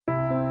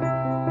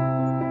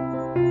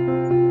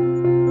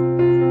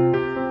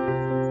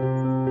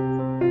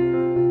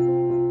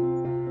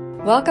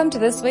Welcome to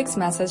this week's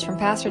message from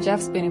Pastor Jeff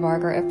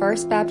Spooneybarger at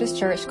First Baptist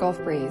Church, Gulf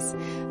Breeze,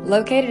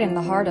 located in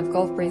the heart of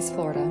Gulf Breeze,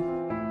 Florida.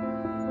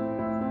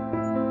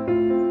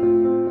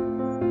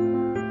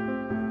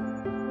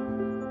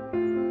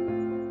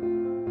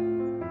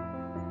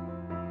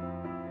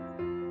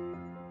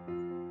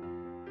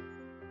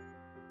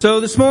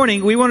 So this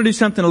morning, we want to do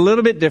something a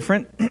little bit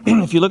different.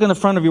 If you look in the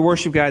front of your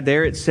worship guide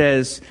there, it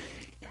says,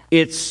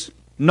 it's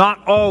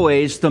not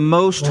always the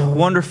most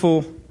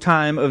wonderful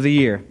time of the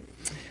year.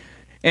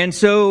 And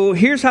so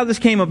here's how this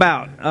came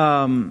about.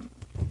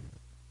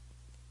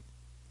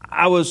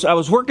 I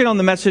was working on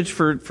the message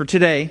for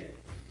today,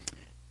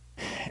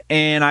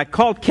 and I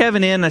called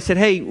Kevin in, and I said,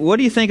 hey, what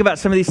do you think about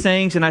some of these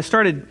things? And I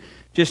started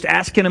just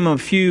asking him a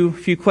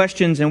few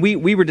questions, and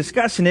we were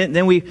discussing it, and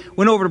then we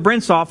went over to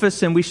Brent's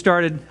office, and we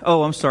started,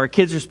 I'm sorry,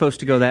 kids are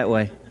supposed to go that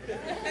way.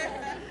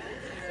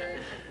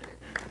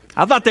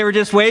 I thought they were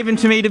just waving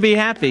to me to be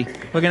happy.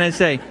 What can I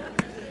say?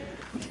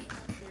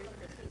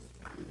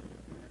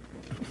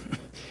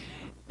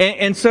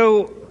 And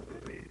so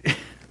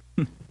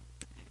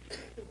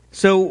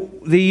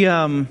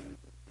the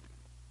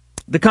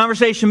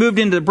conversation moved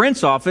into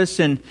Brent's office,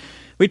 and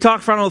we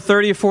talked for,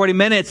 30 or 40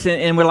 minutes,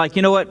 and we're like,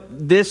 you know what,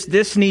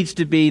 this needs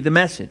to be the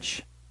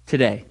message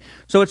today.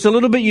 So it's a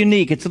little bit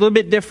unique, it's a little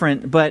bit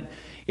different, but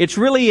it's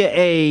really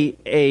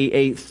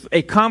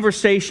a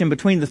conversation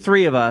between the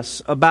three of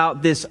us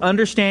about this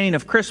understanding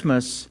of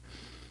Christmas,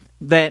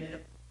 that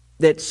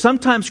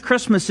sometimes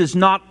Christmas is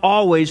not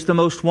always the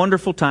most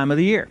wonderful time of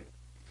the year.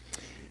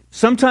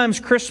 Sometimes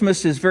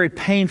Christmas is very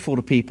painful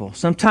to people.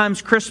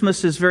 Sometimes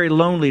Christmas is very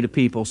lonely to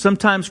people.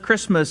 Sometimes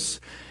Christmas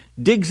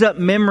digs up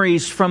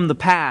memories from the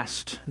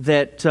past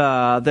that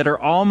are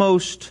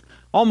almost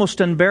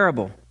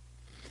unbearable.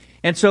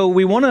 And so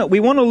we want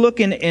to look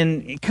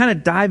and kind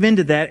of dive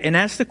into that and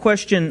ask the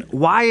question,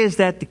 why is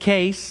that the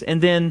case?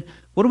 And then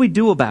what do we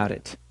do about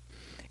it?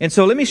 And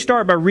so let me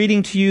start by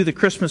reading to you the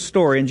Christmas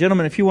story. And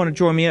gentlemen, if you want to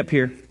join me up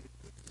here.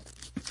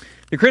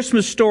 The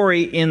Christmas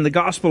story in the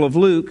Gospel of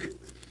Luke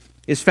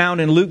is found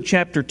in Luke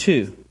chapter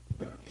 2.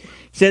 It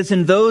says,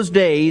 in those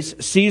days,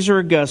 Caesar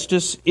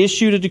Augustus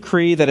issued a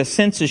decree that a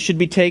census should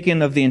be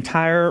taken of the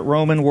entire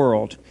Roman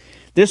world.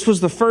 This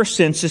was the first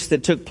census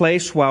that took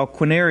place while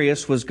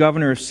Quirinius was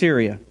governor of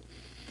Syria.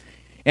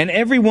 And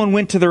everyone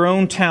went to their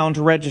own town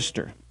to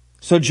register.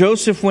 So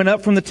Joseph went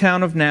up from the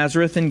town of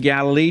Nazareth in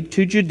Galilee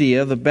to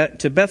Judea,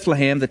 to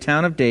Bethlehem, the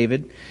town of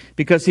David,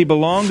 because he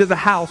belonged to the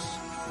house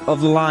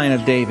of the Lion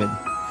of David.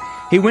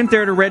 He went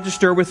there to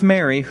register with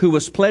Mary, who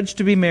was pledged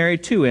to be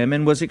married to him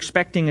and was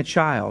expecting a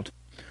child.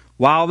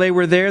 While they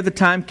were there, the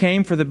time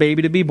came for the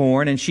baby to be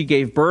born, and she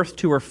gave birth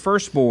to her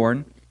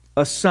firstborn,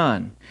 a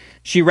son.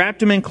 She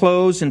wrapped him in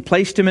clothes and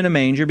placed him in a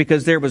manger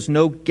because there was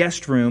no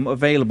guest room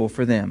available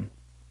for them.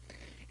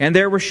 And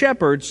there were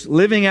shepherds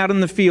living out in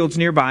the fields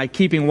nearby,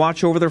 keeping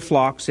watch over their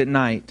flocks at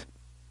night.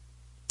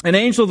 An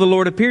angel of the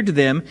Lord appeared to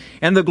them,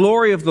 and the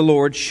glory of the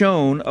Lord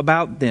shone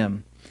about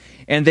them.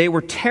 And they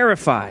were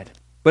terrified.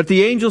 But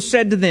the angel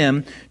said to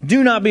them,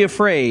 do not be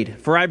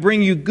afraid, for I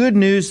bring you good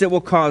news that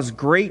will cause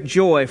great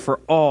joy for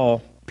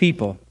all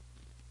people.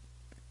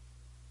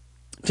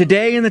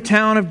 Today in the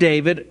town of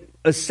David,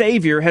 a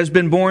Savior has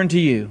been born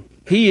to you.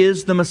 He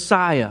is the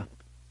Messiah,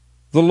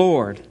 the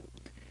Lord.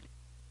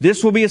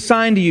 This will be a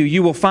sign to you.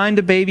 You will find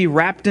a baby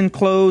wrapped in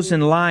clothes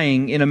and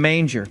lying in a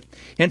manger.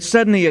 And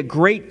suddenly a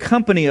great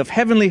company of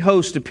heavenly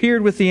hosts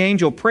appeared with the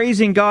angel,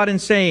 praising God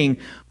and saying,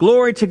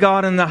 glory to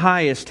God in the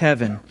highest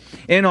heaven,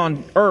 and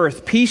on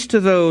earth peace to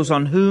those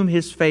on whom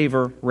his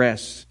favor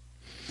rests.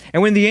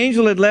 And when the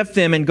angel had left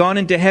them and gone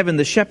into heaven,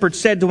 the shepherds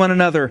said to one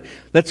another,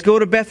 let's go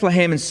to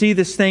Bethlehem and see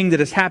this thing that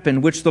has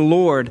happened, which the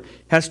Lord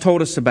has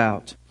told us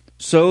about.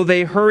 So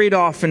they hurried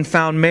off and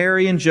found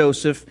Mary and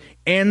Joseph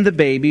and the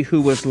baby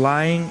who was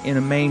lying in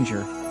a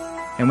manger.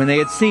 And when they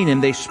had seen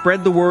him, they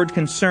spread the word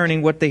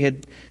concerning what they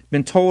had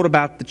been told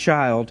about the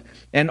child.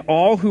 And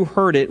all who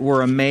heard it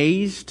were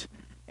amazed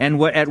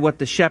at what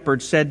the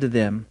shepherds said to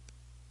them.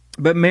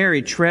 But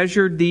Mary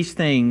treasured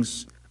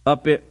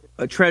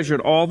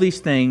all these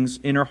things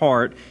in her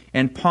heart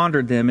and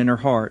pondered them in her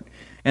heart.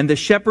 And the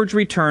shepherds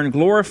returned,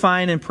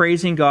 glorifying and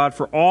praising God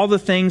for all the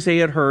things they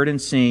had heard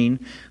and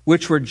seen,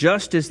 which were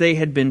just as they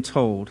had been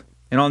told.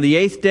 And on the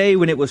 8th day,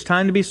 when it was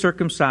time to be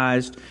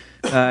circumcised,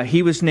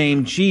 he was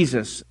named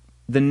Jesus,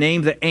 the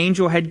name the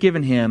angel had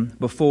given him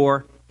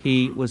before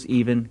he was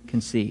even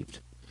conceived.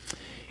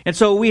 And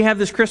so we have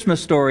this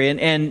Christmas story,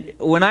 and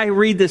when I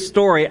read this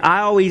story,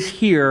 I always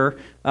hear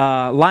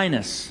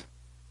Linus.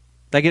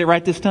 Did I get it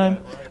right this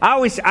time? I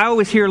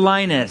always hear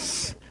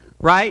Linus,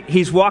 right?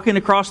 He's walking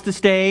across the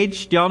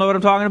stage. Do y'all know what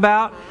I'm talking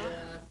about?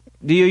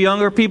 Do you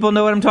younger people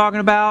know what I'm talking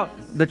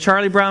about? The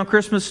Charlie Brown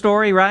Christmas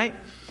story, right?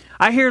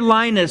 I hear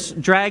Linus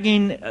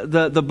dragging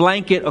the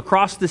blanket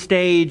across the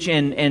stage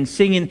and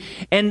singing.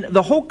 And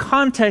the whole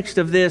context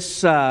of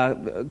this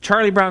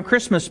Charlie Brown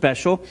Christmas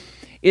special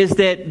is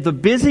that the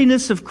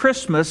busyness of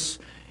Christmas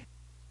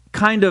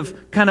kind of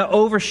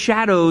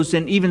overshadows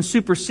and even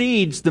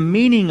supersedes the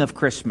meaning of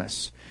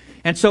Christmas.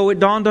 And so it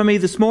dawned on me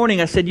this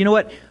morning, I said, you know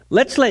what?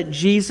 let's let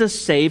Jesus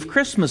save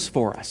Christmas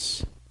for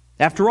us.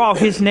 After all,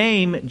 his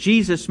name,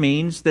 Jesus,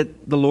 means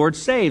that the Lord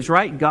saves,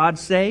 right? God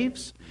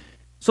saves.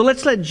 So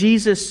let's let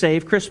Jesus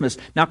save Christmas.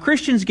 Now,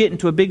 Christians get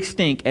into a big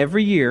stink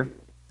every year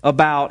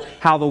about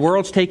how the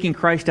world's taking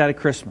Christ out of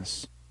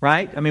Christmas,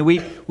 right? I mean,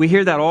 we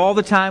hear that all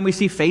the time. We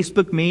see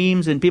Facebook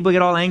memes and people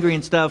get all angry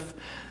and stuff.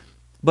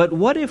 But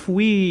what if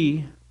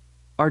we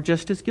are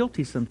just as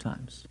guilty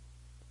sometimes?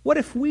 What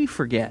if we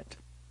forget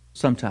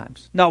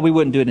sometimes? No, we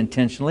wouldn't do it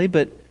intentionally,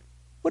 but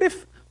what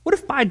if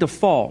by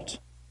default,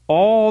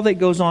 all that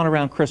goes on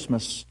around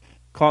Christmas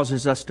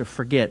causes us to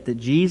forget that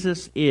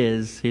Jesus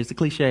is, here's the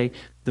cliche,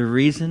 the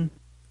reason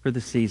for the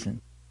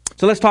season?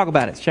 So let's talk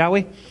about it, shall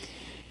we?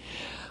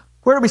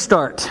 Where do we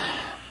start?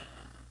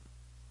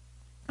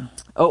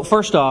 Oh,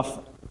 first off,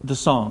 the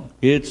song.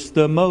 It's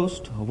the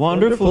most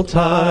wonderful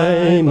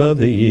time of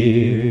the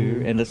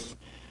year. And let's...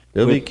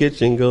 There'll be kids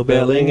jingle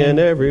belling and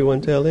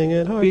everyone telling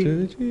it hard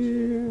to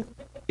cheer.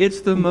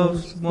 It's the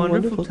most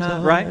wonderful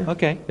time. Right?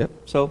 Okay. Yep.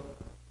 So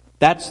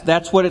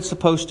that's what it's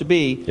supposed to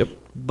be. Yep.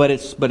 But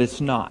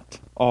it's not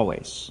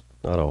always.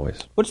 Not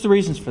always. What's the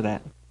reasons for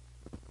that?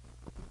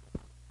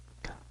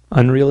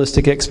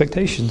 Unrealistic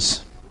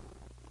expectations.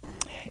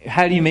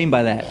 How do you mean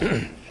by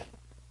that?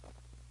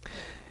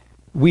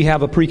 We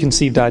have a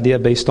preconceived idea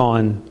based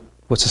on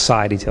what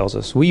society tells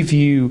us. We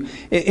view,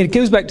 it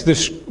goes back to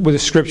with the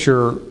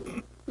scripture.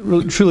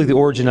 Truly the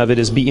origin of it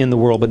is be in the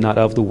world but not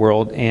of the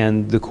world.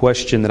 And the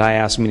question that I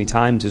ask many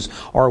times is,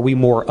 are we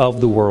more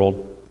of the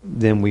world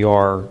than we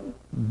are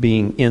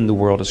being in the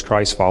world as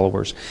Christ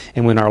followers?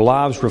 And when our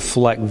lives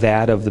reflect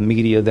that of the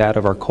media, that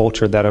of our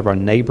culture, that of our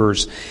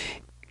neighbors,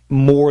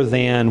 more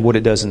than what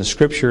it does in the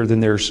scripture, then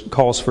there's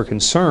cause for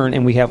concern,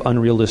 and we have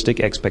unrealistic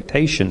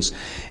expectations.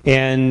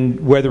 And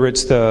whether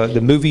it's the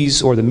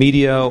movies or the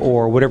media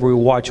or whatever we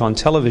watch on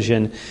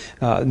television,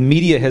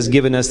 media has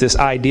given us this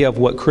idea of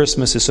what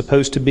Christmas is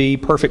supposed to be,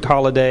 perfect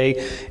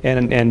holiday,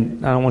 and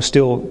I don't want to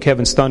steal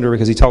Kevin's thunder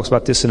because he talks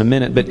about this in a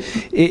minute, but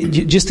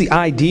just the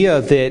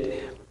idea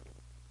that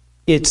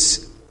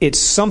it's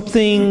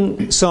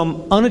something,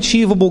 some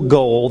unachievable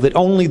goal that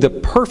only the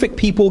perfect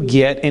people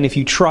get, and if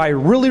you try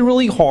really,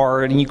 really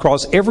hard and you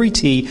cross every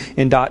T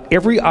and dot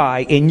every I,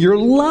 and you're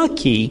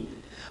lucky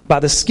by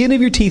the skin of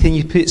your teeth and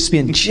you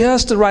spend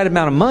just the right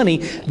amount of money,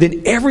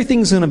 then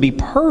everything's going to be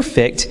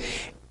perfect.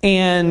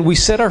 And we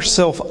set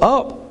ourselves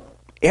up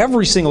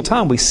every single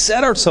time. We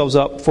set ourselves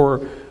up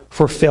for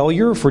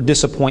failure, for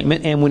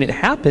disappointment, and when it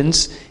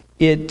happens,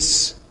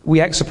 we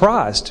act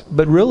surprised,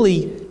 but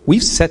really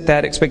we've set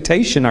that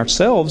expectation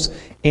ourselves,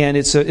 and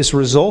it's a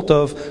result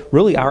of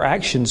really our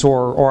actions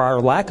or our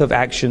lack of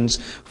actions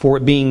for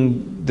it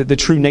being the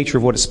true nature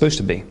of what it's supposed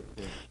to be.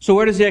 So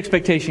where does the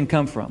expectation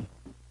come from?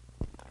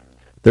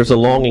 There's a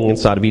longing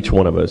inside of each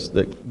one of us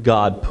that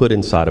God put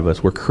inside of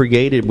us. We're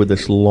created with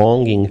this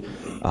longing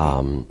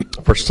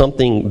for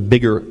something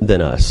bigger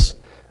than us.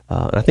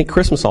 And I think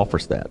Christmas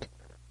offers that.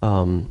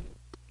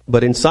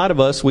 But inside of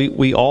us, we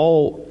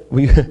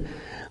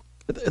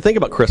think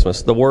about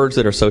Christmas, the words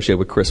that are associated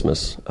with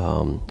Christmas.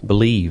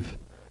 Believe,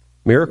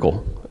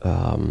 miracle.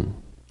 On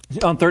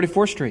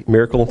 34th Street.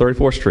 Miracle on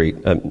 34th Street.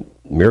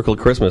 Miracle at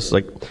Christmas.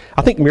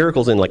 I think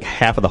miracle's in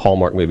half of the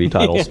Hallmark movie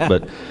titles, yeah.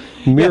 But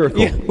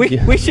miracle.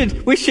 Yeah. We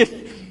should.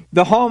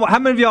 The Hallmark. How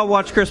many of y'all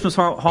watch Christmas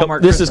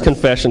Hallmark? This Christmas? is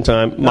confession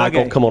time.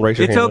 Michael, come on, raise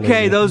your hand. It's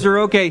okay. Those are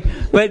okay.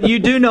 But you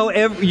do know,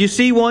 you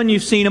see one,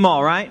 you've seen them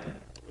all, right?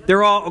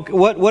 They're all.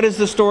 What is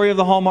the story of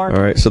the Hallmark?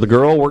 All right. So the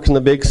girl works in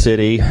the big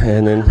city,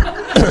 and then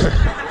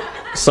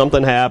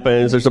something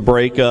happens. There's a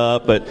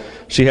breakup, but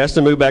she has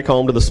to move back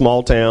home to the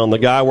small town. The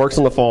guy works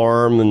on the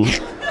farm,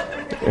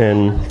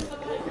 and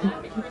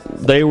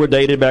they were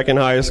dated back in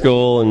high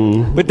school,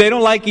 but they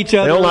don't like each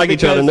other. They don't like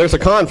each other, and there's a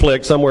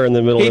conflict somewhere in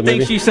the middle of the movie. He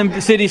thinks she's some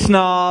city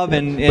snob,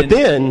 but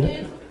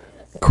then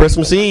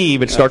Christmas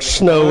Eve, it starts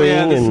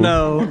snowing,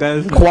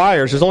 and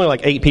choirs. There's only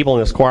 8 people in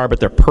this choir, but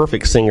they're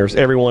perfect singers,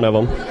 every one of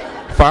them.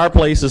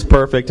 Fireplace is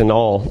perfect and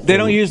all. They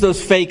don't use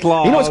those fake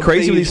logs. You know what's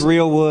crazy with these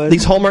real wood?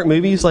 These Hallmark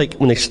movies,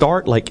 when they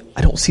start,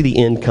 I don't see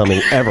the end coming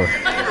ever.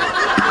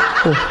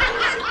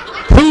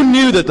 Who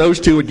knew that those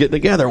two would get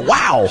together?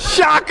 Wow!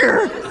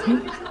 Shocker!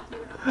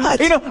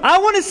 What? I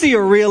want to see a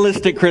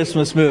realistic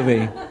Christmas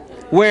movie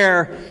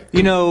where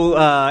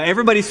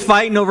everybody's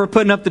fighting over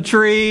putting up the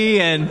tree,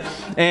 and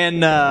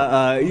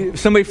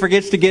somebody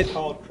forgets to get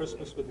called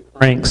Christmas with the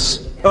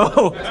Cranks.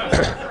 Oh.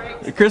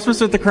 Christmas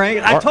with the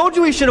Cranks. I told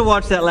you we should have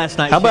watched that last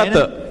night. How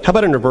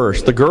about in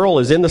reverse? The girl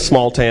is in the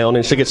small town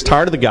and she gets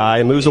tired of the guy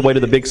and moves away to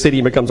the big city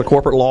and becomes a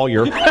corporate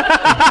lawyer.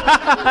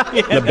 Yeah.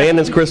 And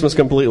abandons Christmas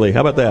completely.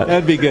 How about that?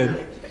 That'd be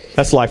good.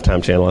 That's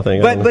Lifetime Channel, I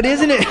think. But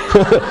isn't it?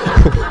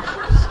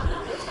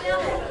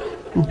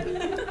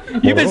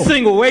 You've been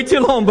single way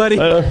too long, buddy.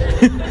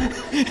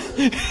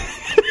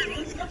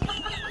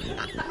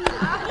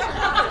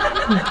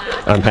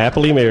 I'm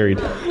happily married.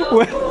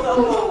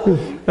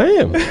 I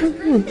am.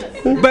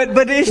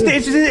 But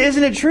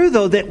isn't it true,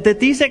 though, that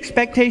these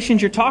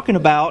expectations you're talking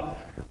about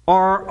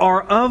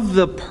are of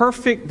the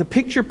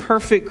picture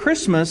perfect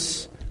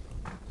Christmas,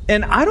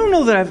 And I don't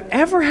know that I've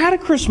ever had a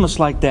Christmas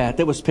like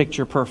that was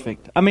picture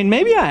perfect. I mean,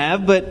 maybe I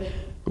have, but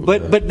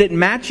that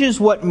matches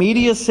what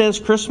media says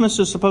Christmas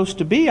is supposed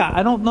to be.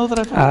 I don't know that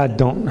I've had I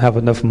don't have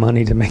enough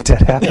money to make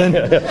that happen.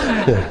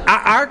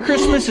 Our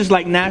Christmas is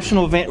like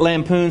National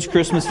Lampoon's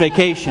Christmas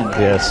Vacation.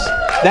 Yes.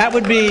 That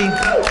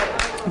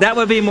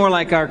would be more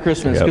like our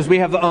Christmas, because we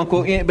have the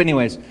uncle. But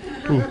anyways.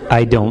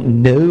 I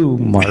don't know,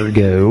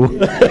 Margot.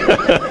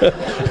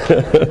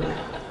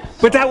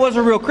 But that was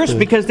a real Christmas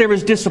because there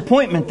was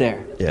disappointment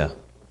there. Yeah.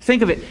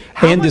 Think of it.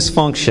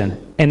 Dysfunction.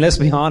 And let's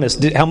be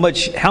honest, how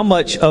much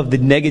of the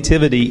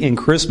negativity in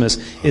Christmas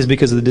is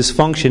because of the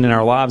dysfunction in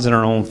our lives and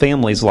our own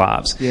families'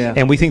 lives. Yeah.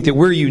 And we think that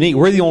we're unique.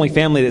 We're the only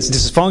family that's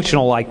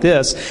dysfunctional like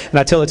this. And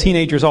I tell the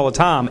teenagers all the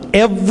time,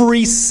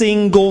 every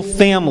single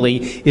family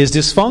is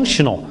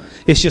dysfunctional.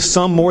 It's just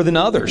some more than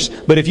others.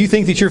 But if you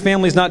think that your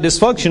family's not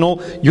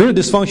dysfunctional, you're in a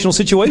dysfunctional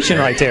situation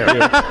right there.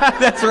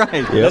 That's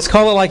right. Yep. Let's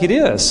call it like it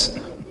is.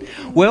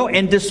 Well,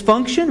 and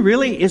dysfunction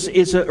really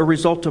is a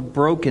result of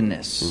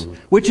brokenness,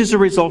 which is a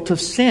result of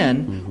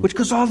sin, which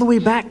goes all the way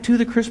back to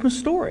the Christmas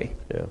story.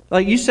 Yeah.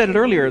 Like you said it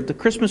earlier, the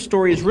Christmas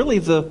story is really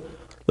the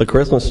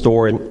Christmas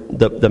story,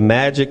 the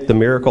magic, the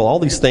miracle, all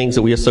these things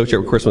that we associate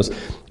with Christmas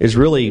is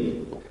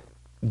really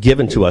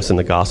given to us in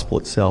the gospel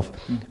itself.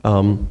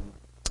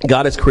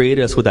 God has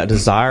created us with that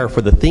desire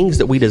for the things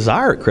that we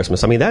desire at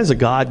Christmas. I mean, that is a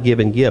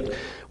God-given gift.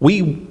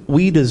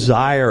 We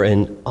desire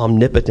an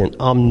omnipotent,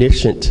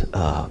 omniscient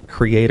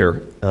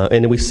creator.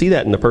 And we see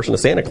that in the person of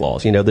Santa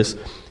Claus. You know,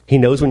 he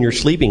knows when you're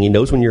sleeping. He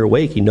knows when you're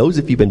awake. He knows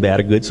if you've been bad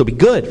or good. So be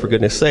good, for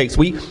goodness sakes.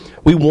 We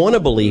want to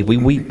believe.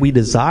 We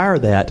desire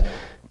that.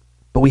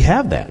 But we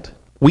have that.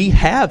 We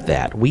have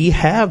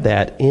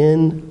that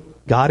in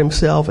God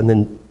himself. And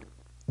then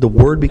the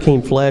Word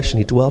became flesh and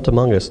he dwelt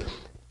among us.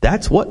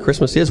 That's what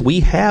Christmas is. We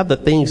have the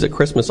things that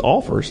Christmas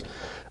offers.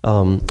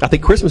 I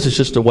think Christmas is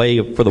just a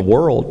way for the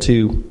world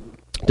to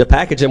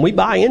package, and we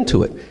buy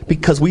into it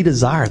because we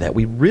desire that.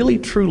 We really,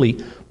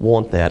 truly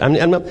want that.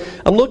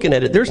 I'm looking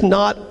at it.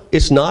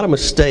 It's not a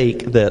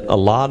mistake that a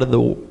lot of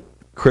the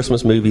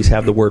Christmas movies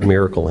have the word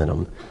miracle in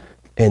them,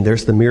 and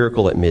there's the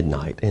miracle at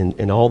midnight,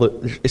 and all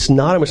the. It's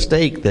not a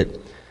mistake that.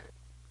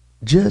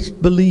 Just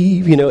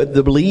believe. You know,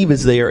 the believe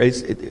is there.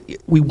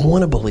 We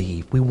want to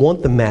believe. We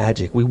want the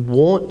magic. We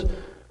want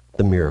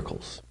the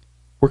miracles.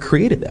 We're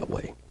created that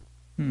way.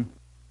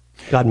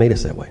 God made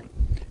us that way.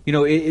 You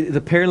know,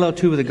 the parallel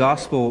too with the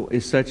gospel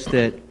is such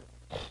that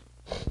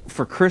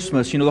for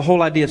Christmas, you know, the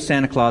whole idea of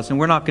Santa Claus, and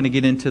we're not going to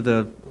get into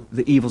the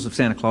evils of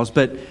Santa Claus,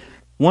 but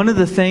one of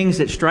the things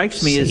that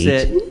strikes me is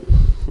that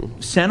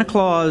Santa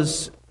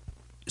Claus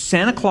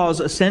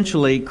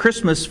essentially,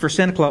 Christmas for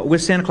Santa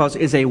Claus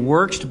is a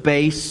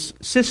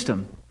works-based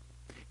system.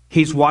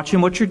 He's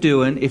watching what you're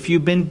doing. If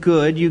you've been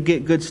good, you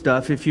get good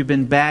stuff. If you've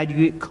been bad,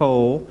 you get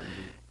coal.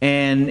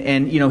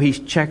 And you know, he's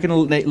checking,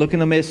 looking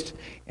the mist.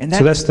 And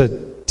So that's the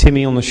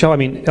Timmy on the shelf. I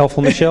mean, Elf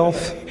on the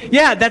Shelf.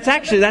 Yeah, that's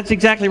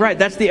exactly right.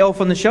 That's the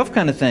Elf on the Shelf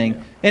kind of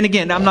thing. And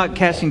again, I'm not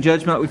casting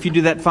judgment. If you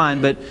do that,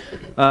 fine. But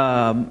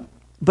I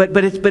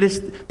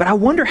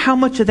wonder how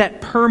much of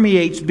that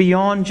permeates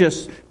beyond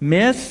just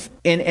myth,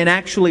 and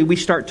actually we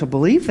start to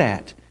believe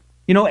that.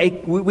 You know,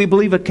 we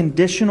believe a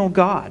conditional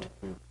God.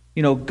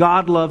 You know,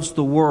 God loves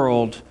the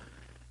world,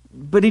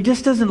 but he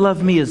just doesn't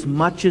love me as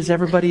much as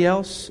everybody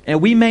else.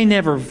 And we may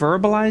never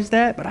verbalize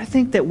that, but I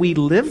think that we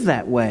live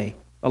that way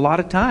a lot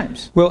of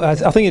times. Well, I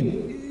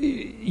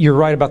think you're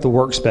right about the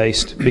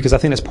works-based, because I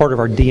think that's part of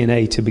our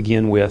DNA to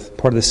begin with.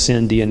 Part of the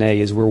sin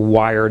DNA is we're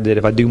wired that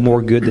if I do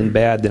more good than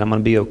bad, then I'm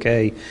going to be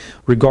okay,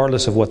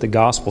 regardless of what the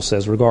gospel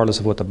says, regardless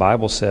of what the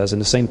Bible says.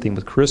 And the same thing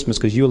with Christmas,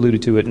 because you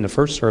alluded to it in the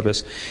first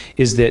service,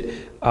 is that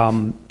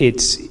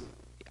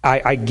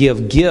I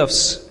give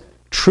gifts.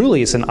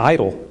 Truly, it's an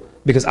idol,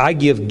 because I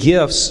give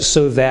gifts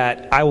so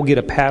that I will get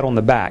a pat on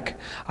the back.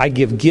 I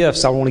give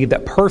gifts. I want to get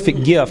that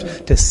perfect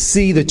gift to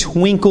see the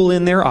twinkle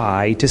in their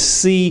eye, to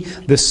see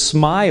the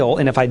smile.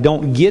 And if I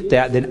don't get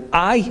that, then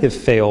I have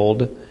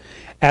failed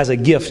as a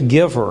gift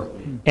giver.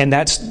 And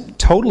that's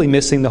totally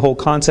missing the whole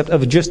concept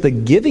of just the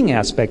giving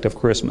aspect of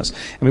Christmas.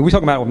 I mean, we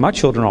talk about it with my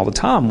children all the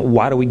time.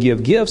 Why do we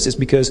give gifts? It's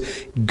because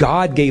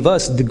God gave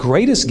us the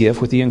greatest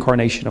gift with the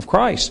incarnation of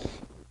Christ,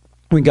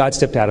 when God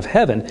stepped out of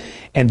heaven.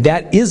 And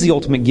that is the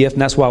ultimate gift,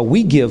 and that's why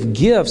we give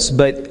gifts.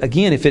 But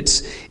again, if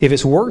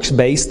it's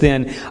works-based,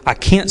 then I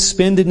can't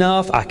spend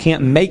enough, I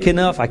can't make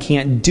enough, I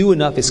can't do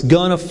enough. It's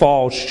going to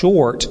fall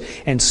short,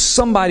 and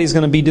somebody's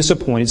going to be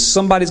disappointed.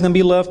 Somebody's going to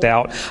be left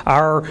out.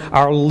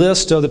 Our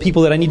list of the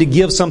people that I need to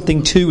give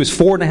something to is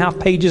 4.5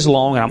 pages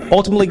long, and I'm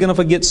ultimately going to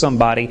forget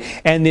somebody,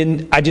 and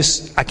then I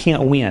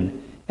can't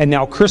win. And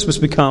now Christmas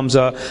becomes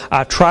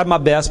I tried my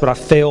best, but I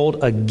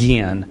failed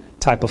again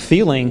type of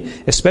feeling,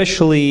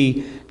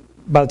 especially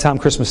by the time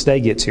Christmas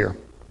Day gets here.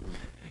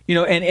 You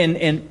know,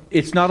 and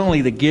it's not only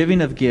the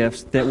giving of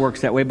gifts that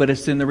works that way, but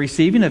it's in the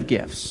receiving of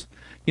gifts.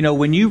 You know,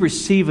 when you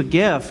receive a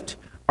gift,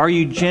 are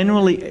you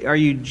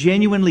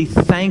genuinely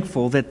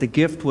thankful that the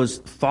gift was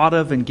thought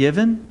of and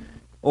given?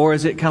 Or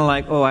is it kind of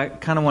like, oh, I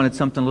kind of wanted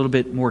something a little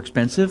bit more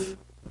expensive?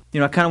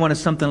 You know, I kind of wanted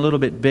something a little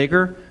bit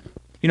bigger.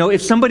 You know,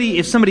 if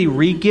somebody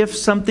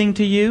re-gifts something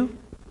to you,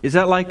 does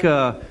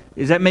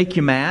that make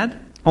you mad?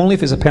 Only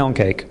if it's a pound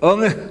cake.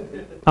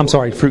 I'm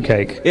sorry, fruit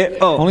cake.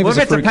 Only if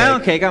it's a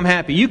pound cake, I'm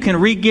happy. You can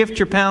re-gift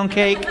your pound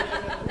cake.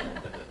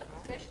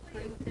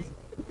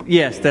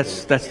 Yes,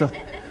 that's the.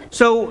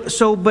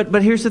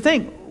 But here's the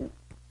thing.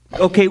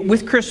 Okay,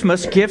 with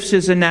Christmas, gifts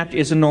is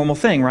a normal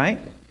thing, right?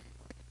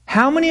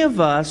 How many of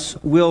us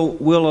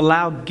will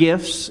allow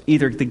gifts,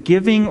 either the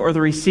giving or the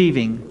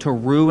receiving, to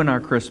ruin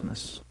our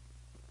Christmas?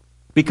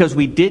 Because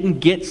we didn't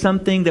get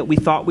something that we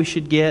thought we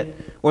should get,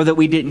 or that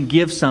we didn't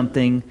give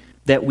something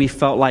that we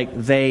felt like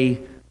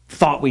they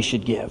thought we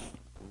should give.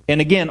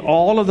 And again,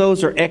 all of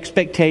those are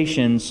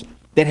expectations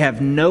that have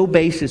no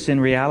basis in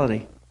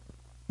reality.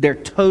 They're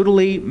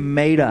totally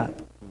made up.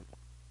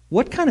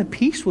 What kind of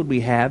peace would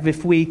we have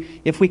if we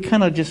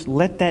kind of just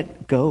let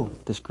that go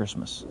this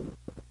Christmas?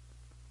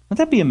 Wouldn't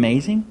that be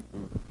amazing?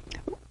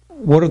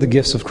 What are the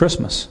gifts of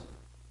Christmas?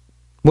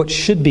 What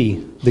should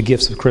be the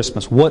gifts of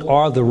Christmas? What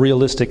are the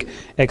realistic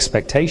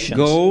expectations?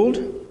 Gold,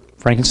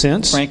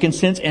 frankincense,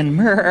 and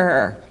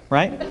myrrh,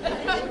 right?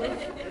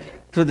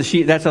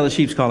 That's how the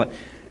sheep call it.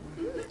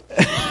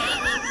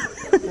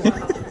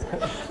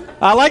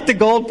 I like the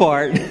gold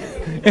part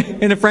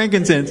and the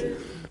frankincense.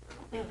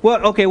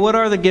 What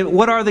are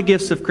the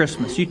gifts of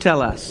Christmas? You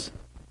tell us.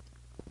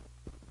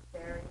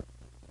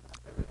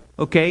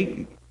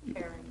 Okay.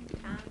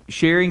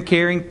 Sharing,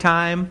 caring,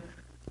 time,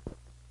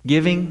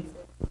 giving.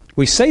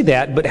 We say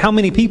that, but how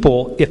many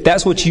people, if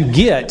that's what you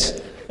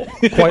get,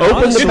 quite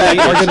honestly,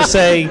 are going to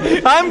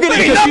say, I'm going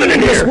to get nothing in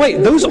here.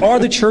 Wait, those are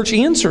the church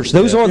answers.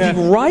 Those are the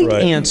right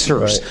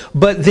answers. Right.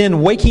 But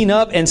then waking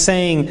up and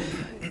saying,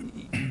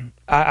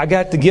 I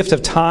got the gift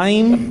of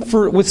time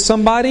with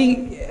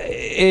somebody.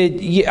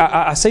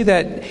 I say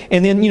that,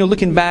 and then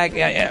looking back,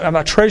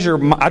 I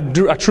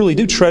truly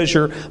do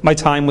treasure my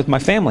time with my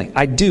family.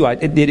 I do.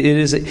 It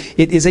is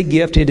a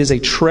gift. It is a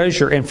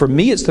treasure, and for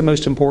me, it's the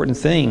most important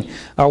thing.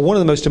 One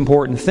of the most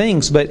important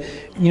things. But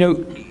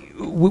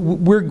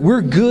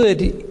we're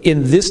good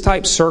in this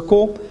type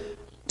circle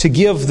to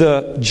give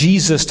the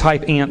Jesus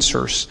type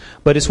answers.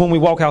 But it's when we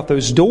walk out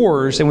those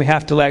doors and we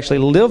have to actually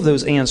live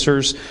those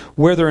answers,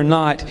 whether or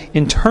not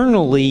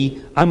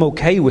internally I'm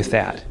okay with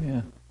that.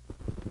 Yeah.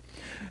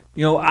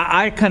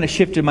 I kind of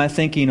shifted my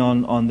thinking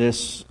on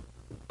this.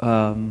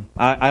 I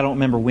don't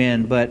remember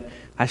when, but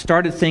I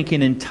started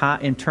thinking in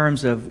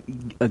terms of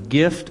a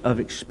gift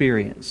of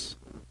experience.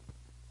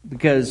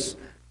 Because,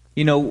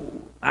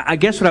 I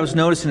guess what I was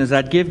noticing is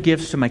I'd give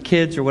gifts to my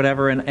kids or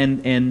whatever,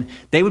 and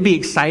they would be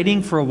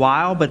exciting for a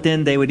while, but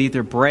then they would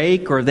either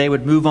break or they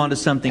would move on to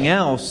something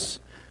else.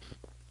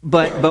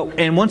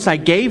 And once I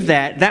gave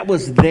that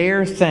was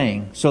their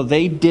thing. So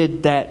they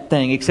did that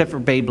thing, except for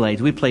Beyblades.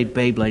 We played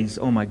Beyblades.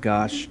 Oh my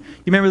gosh.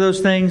 You remember those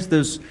things?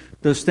 Those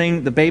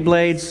things, the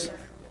Beyblades?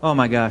 Oh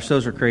my gosh,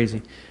 those are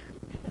crazy.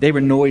 They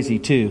were noisy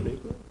too.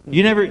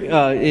 You never,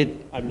 you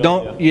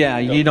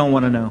don't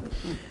want to know.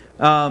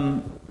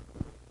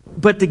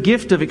 But the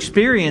gift of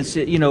experience,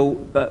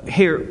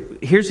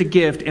 here's a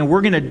gift, and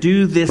we're going to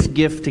do this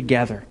gift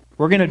together.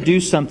 We're going to do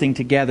something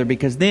together,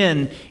 because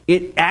then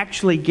it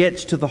actually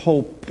gets to the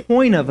whole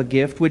point of a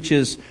gift, which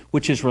is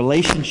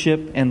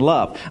relationship and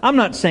love. I'm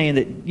not saying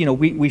that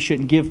we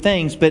shouldn't give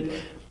things, but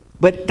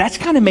that's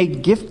kind of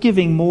made gift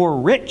giving more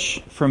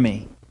rich for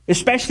me,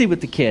 especially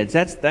with the kids.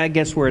 That's, I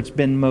guess, where it's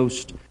been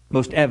most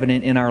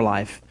evident in our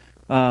life.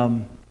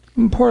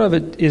 Part of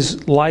it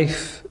is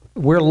life,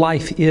 where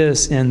life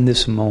is in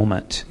this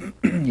moment.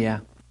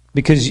 Yeah,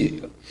 because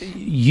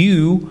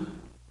you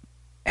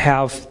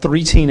have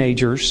 3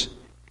 teenagers,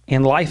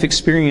 and life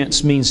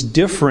experience means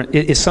different.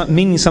 It's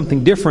meaning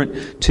something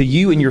different to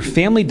you and your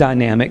family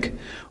dynamic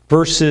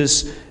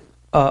versus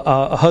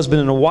a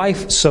husband and a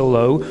wife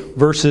solo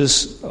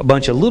versus a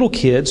bunch of little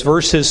kids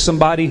versus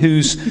somebody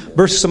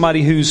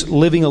who's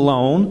living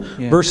alone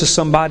versus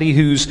somebody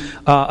who's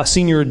a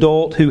senior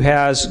adult who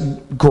has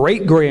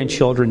great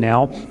grandchildren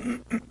now.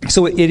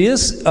 So it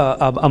is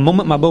a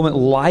moment by moment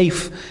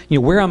life.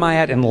 Where am I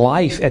at in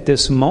life at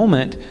this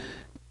moment?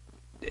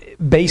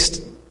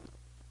 Based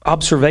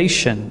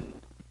observation,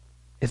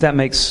 if that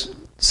makes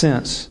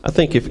sense. I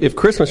think if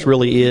Christmas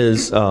really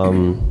is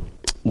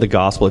the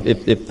gospel,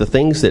 if the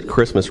things that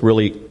Christmas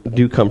really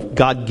do come,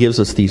 God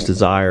gives us these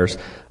desires.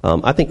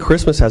 I think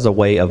Christmas has a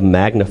way of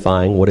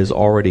magnifying what is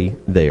already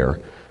there.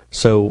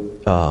 So,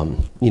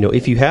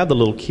 if you have the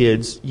little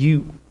kids,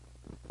 you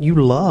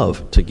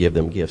love to give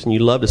them gifts, and you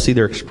love to see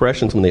their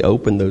expressions when they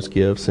open those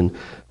gifts. And,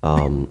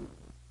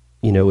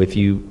 if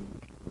you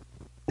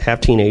have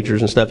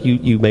teenagers and stuff,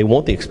 you may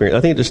want the experience.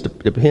 I think it just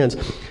depends.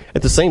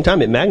 At the same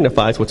time, it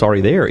magnifies what's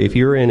already there. If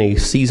you're in a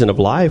season of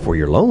life where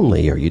you're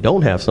lonely or you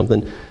don't have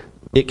something,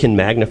 it can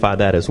magnify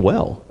that as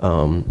well.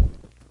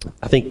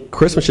 I think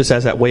Christmas just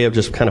has that way of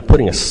just kind of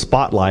putting a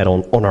spotlight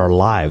on our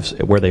lives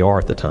where they are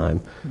at the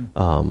time.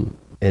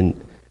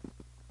 And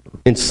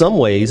in some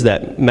ways,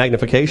 that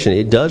magnification,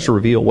 it does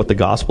reveal what the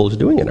gospel is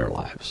doing in our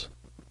lives.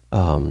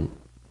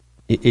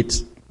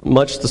 It's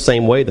much the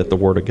same way that the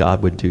Word of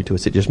God would do to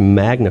us. It just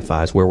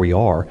magnifies where we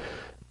are.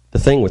 The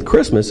thing with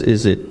Christmas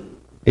is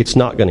it's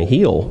not going to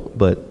heal,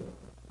 but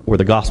where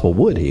the gospel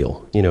would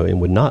heal,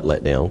 and would not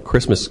let down,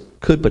 Christmas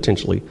could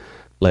potentially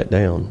let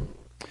down.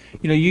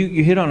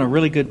 You hit on a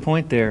really good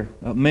point there,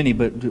 many,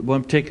 but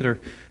one particular,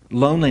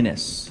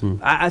 loneliness.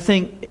 I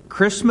think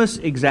Christmas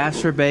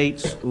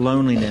exacerbates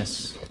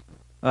loneliness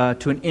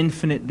to an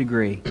infinite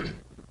degree.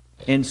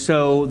 And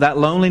so that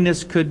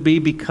loneliness could be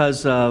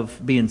because of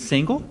being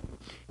single.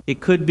 It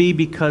could be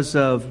because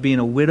of being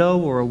a widow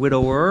or a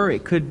widower.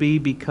 It could be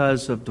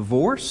because of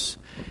divorce.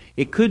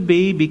 It could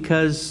be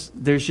because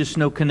there's just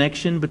no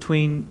connection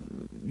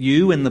between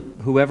you and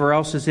whoever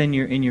else is in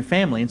your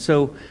family. And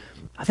so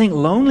I think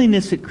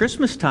loneliness at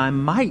Christmas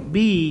time might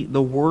be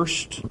the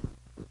worst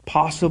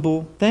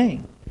possible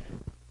thing.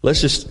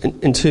 Let's just,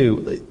 and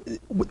two,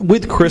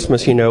 with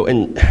Christmas,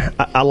 and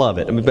I love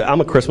it.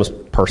 I'm a Christmas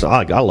person.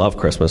 I love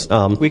Christmas.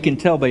 We can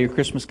tell by your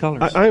Christmas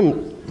colors.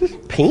 I'm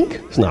pink.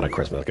 It's not a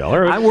Christmas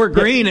color. I wore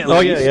green at least. Oh,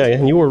 yeah,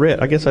 and you wore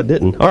red. I guess I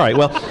didn't. All right,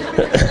 well,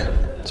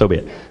 so be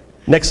it.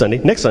 Next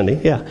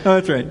Sunday, yeah. Oh,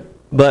 that's right.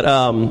 But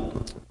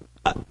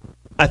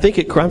I think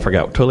I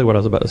forgot totally what I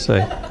was about to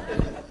say.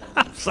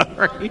 I'm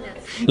sorry.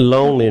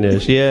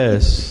 Loneliness,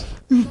 yes.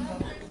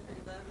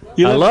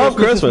 I love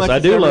Christmas. I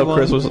do love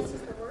Christmas.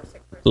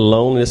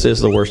 Loneliness is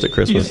the worst at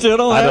Christmas. You still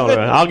don't have it?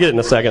 I'll get it in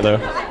a second, though.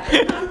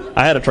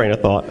 I had a train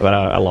of thought, but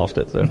I lost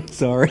it. So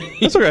sorry.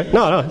 It's okay.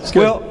 No, it's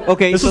good. Well,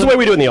 okay. This is the way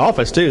we do it in the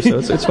office, too, so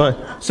it's fine.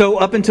 So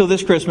up until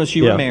this Christmas,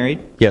 you were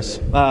married. Yes.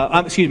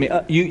 Excuse me.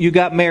 You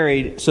got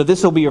married, so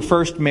this will be your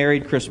first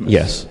married Christmas.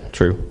 Yes,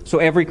 true. So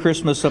every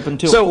Christmas up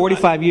until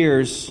 45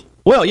 years.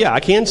 Well, yeah, I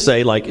can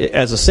say,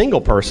 as a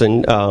single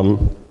person,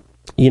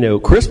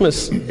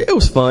 Christmas, it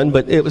was fun,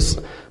 but it was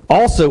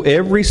also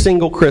every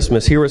single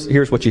Christmas,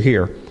 here's what you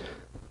hear.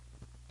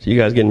 So you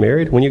guys getting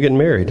married? When you getting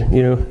married?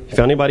 You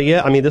found anybody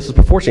yet? I mean, this is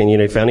before saying, you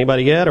found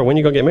anybody yet? Or when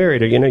you going to get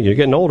married? Or, you're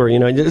getting older.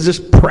 It's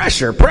just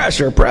pressure.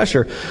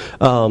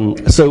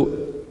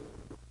 So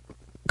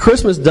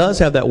Christmas does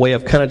have that way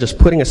of kind of just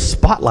putting a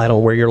spotlight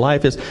on where your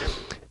life is.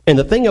 And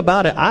the thing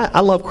about it,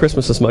 I love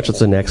Christmas as much as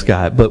the next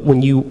guy. But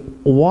when you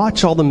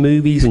watch all the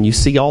movies and you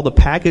see all the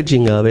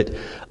packaging of it,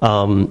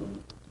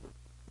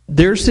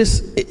 there's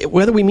this,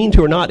 whether we mean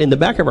to or not, in the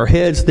back of our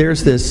heads,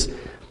 there's this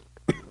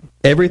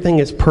everything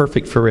is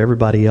perfect for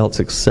everybody else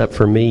except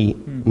for me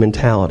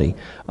mentality,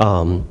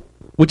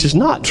 which is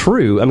not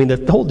true. I mean, the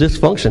whole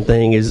dysfunction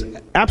thing is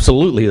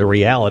absolutely the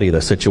reality of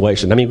the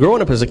situation. I mean,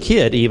 growing up as a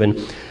kid,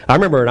 even I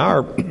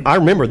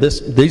remember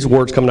these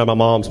words coming out of my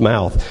mom's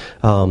mouth.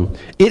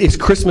 It is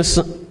Christmas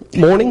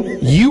morning.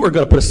 You are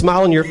going to put a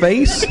smile on your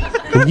face,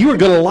 and you are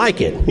going to like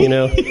it.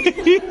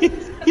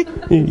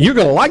 You're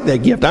going to like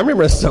that gift. I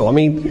remember. So I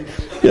mean,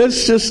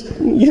 it's just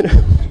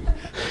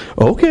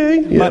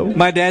Okay.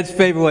 My dad's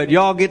favorite one.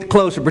 Y'all get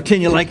closer.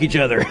 Pretend you like each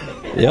other.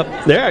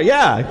 Yep. There.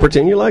 Yeah.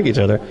 Pretend you like each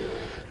other.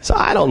 So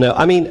I don't know.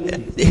 I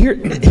mean,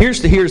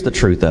 here's the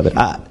truth of it.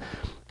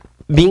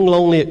 Being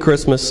lonely at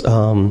Christmas,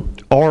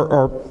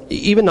 or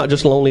even not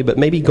just lonely, but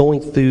maybe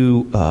going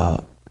through.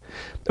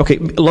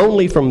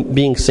 Lonely from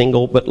being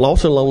single, but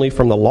also lonely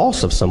from the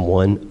loss of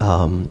someone,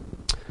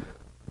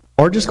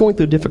 or just going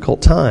through a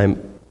difficult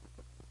time.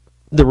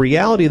 The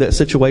reality of that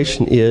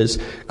situation is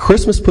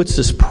Christmas puts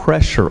this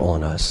pressure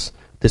on us,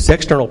 this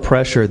external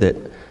pressure that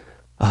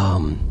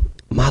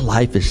my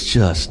life is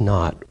just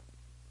not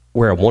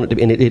where I want it to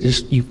be. And it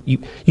just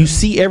you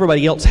see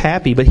everybody else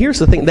happy, but here's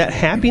the thing: that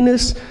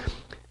happiness,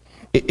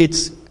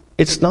 it's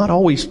not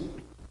always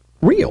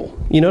real.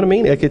 You know what I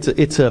mean? Like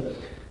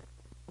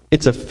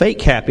it's a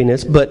fake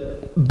happiness,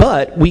 but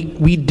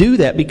we do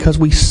that because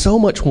we so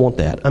much want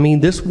that. I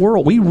mean, this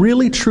world, we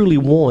really truly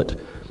want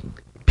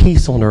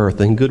peace on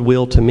earth and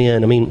goodwill to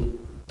men. I mean,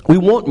 we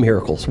want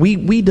miracles.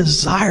 We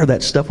desire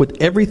that stuff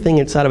with everything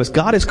inside of us.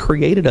 God has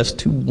created us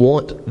to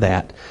want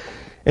that.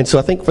 And so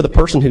I think for the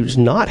person who's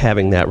not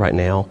having that right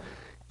now,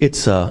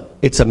 it's a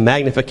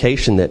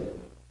magnification that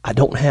I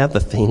don't have the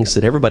things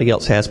that everybody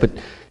else has. But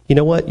you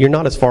know what? You're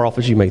not as far off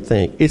as you may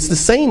think. It's the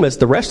same as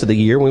the rest of the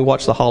year when we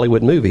watch the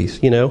Hollywood movies,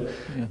 Yeah.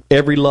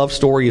 Every love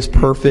story is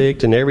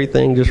perfect and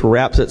everything just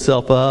wraps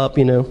itself up,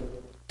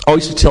 I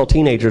used to tell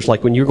teenagers,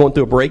 when you're going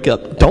through a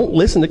breakup, don't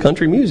listen to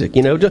country music,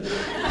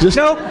 just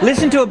no,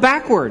 listen to it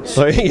backwards.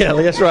 Yeah,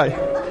 that's right.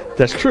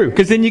 That's true.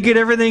 Because then you get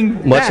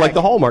everything much back. like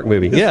the Hallmark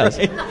movie. Yes.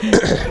 Right.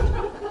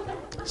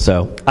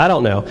 So I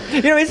don't know.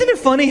 Isn't it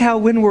funny how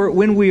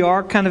when we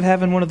are kind of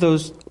having one of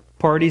those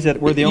parties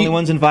that we're the only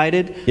ones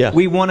invited,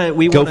 we want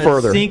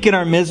to sink in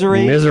our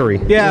misery.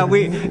 Yeah. All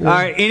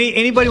right.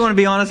 Anybody want to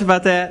be honest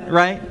about that?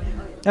 Right.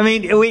 I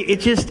mean,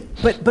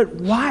 but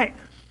why?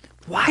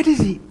 Why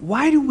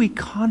do we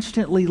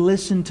constantly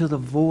listen to the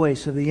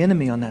voice of the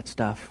enemy on that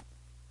stuff?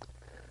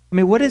 I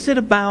mean, what is it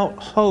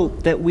about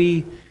hope that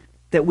we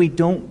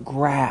don't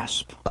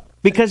grasp?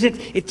 Because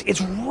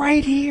it's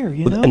right here,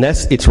 And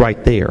it's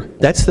right there.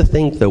 That's the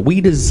thing, though. We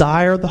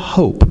desire the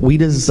hope. We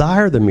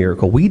desire the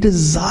miracle. We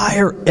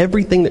desire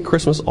everything that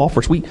Christmas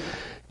offers.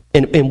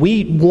 And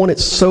we want it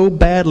so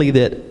badly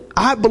that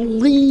I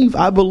believe,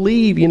 I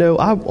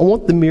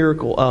want the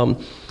miracle.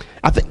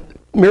 I think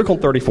Miracle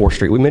on 34th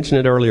Street. We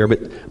mentioned it earlier,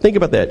 but think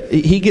about that.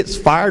 He gets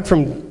fired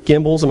from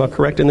Gimbel's. Am I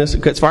correct in this? He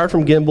gets fired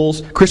from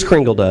Gimbel's. Kris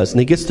Kringle does. And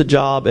he gets the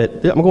job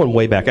at, I'm going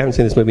way back. I haven't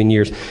seen this movie in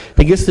years.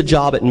 He gets the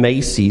job at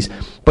Macy's.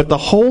 But the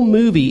whole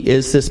movie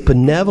is this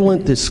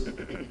benevolent,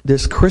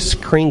 this Kris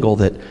Kringle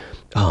that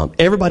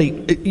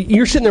everybody,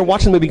 you're sitting there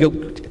watching the movie go,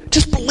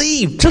 just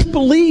believe.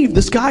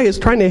 This guy is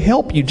trying to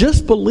help you.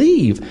 Just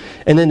believe.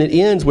 And then it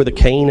ends with a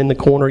cane in the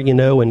corner,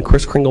 and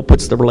Kris Kringle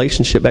puts the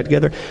relationship back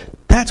together.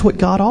 That's what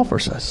God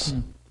offers us.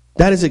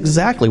 That is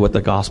exactly what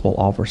the gospel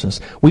offers us.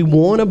 We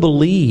want to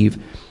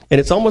believe. And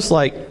it's almost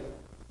like,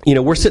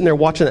 we're sitting there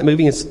watching that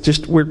movie and it's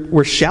just,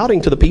 we're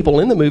shouting to the people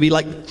in the movie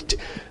like,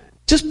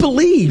 just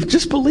believe.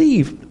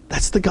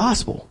 That's the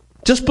gospel.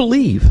 Just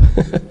believe.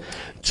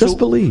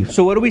 Believe.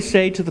 So what do we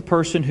say to the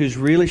person who's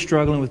really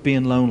struggling with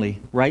being lonely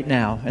right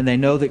now, and they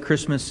know that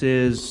Christmas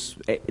is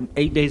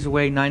 8 days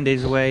away, 9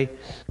 days away?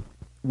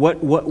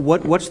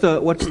 What's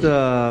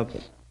the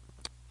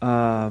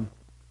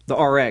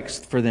RX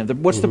for them?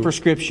 What's the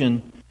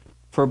prescription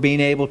for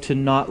being able to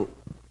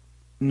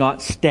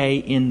not stay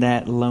in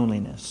that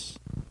loneliness?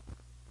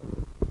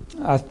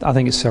 I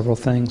think it's several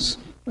things.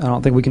 I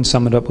don't think we can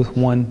sum it up with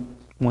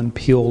one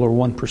pill or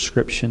one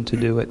prescription to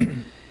do it.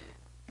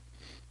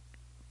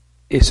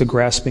 It's a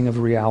grasping of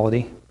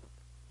reality.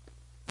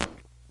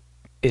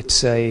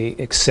 It's a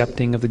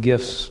accepting of the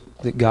gifts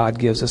that God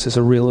gives us. It's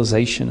a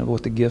realization of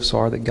what the gifts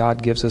are that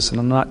God gives us. And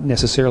I'm not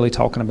necessarily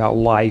talking about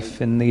life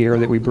and the air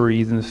that we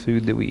breathe and the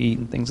food that we eat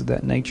and things of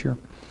that nature.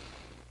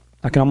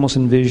 I can almost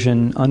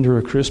envision under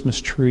a Christmas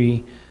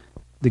tree,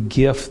 the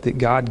gift that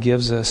God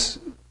gives us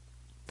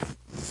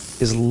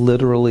is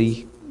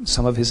literally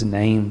some of His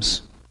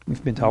names.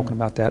 We've been talking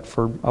about that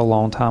for a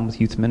long time with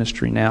youth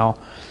ministry now.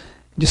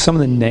 Just some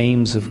of the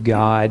names of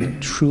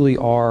God truly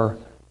are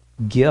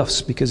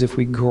gifts, because if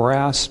we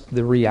grasp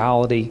the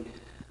reality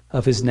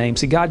of His name.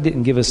 See, God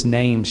didn't give us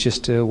names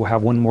just to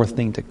have one more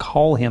thing to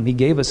call Him. He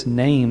gave us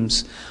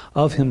names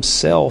of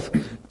Himself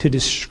to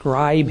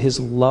describe His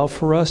love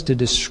for us, to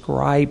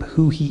describe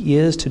who He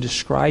is, to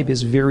describe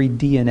His very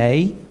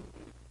DNA.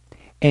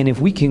 And if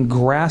we can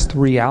grasp the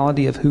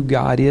reality of who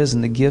God is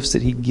and the gifts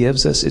that He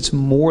gives us, it's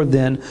more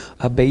than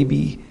a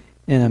baby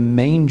in a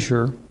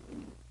manger.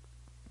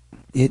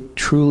 It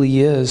truly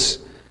is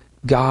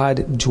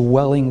God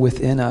dwelling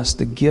within us,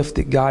 the gift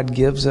that God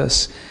gives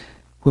us.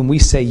 When we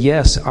say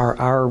yes,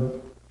 our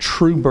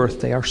true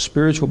birthday, our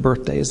spiritual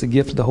birthday is the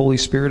gift of the Holy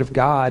Spirit of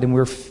God, and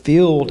we're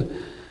filled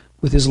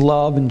with His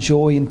love and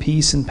joy and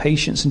peace and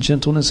patience and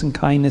gentleness and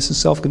kindness and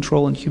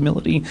self-control and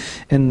humility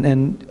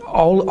and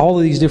all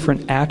of these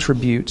different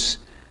attributes.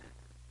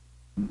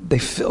 They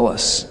fill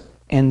us.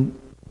 And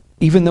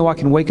even though I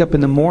can wake up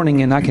in the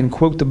morning and I can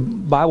quote the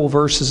Bible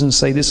verses and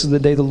say, this is the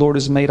day the Lord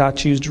has made, I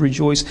choose to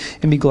rejoice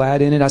and be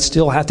glad in it, I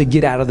still have to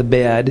get out of the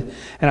bed,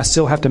 and I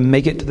still have to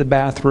make it to the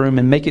bathroom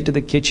and make it to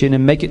the kitchen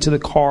and make it to the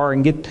car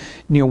and get,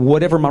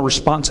 whatever my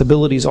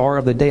responsibilities are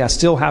of the day. I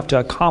still have to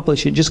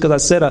accomplish it. Just because I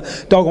said a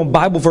doggone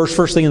Bible verse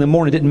first thing in the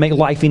morning didn't make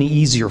life any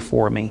easier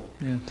for me.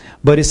 Yeah.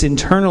 But it's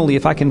internally,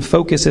 if I can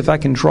focus, if I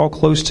can draw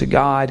close to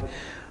God.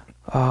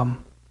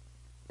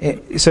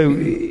 So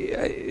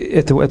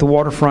at the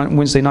waterfront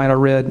Wednesday night, I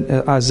read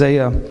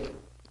Isaiah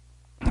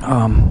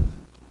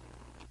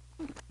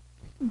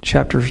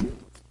chapter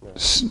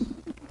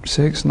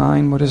 6,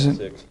 9, what is it?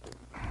 6.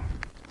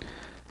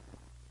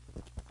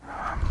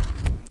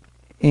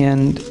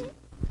 And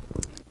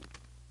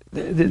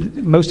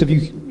most of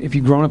you, if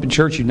you've grown up in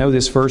church, you know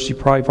this verse. You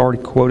probably have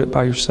already quoted it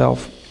by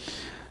yourself.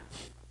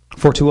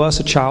 For to us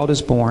a child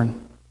is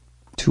born,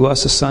 to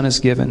us a son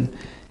is given,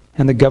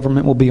 and the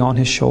government will be on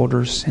His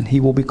shoulders, and He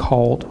will be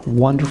called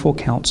Wonderful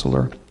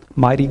Counselor,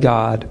 Mighty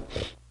God,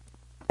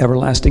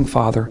 Everlasting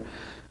Father,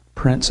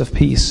 Prince of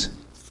Peace.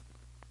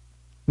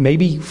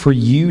 Maybe for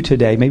you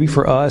today, maybe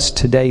for us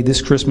today,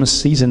 this Christmas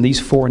season, these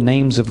 4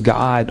 names of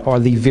God are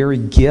the very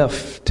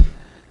gift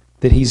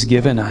that He's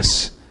given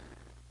us.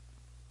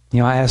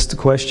 I asked the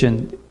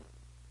question,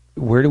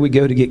 where do we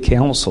go to get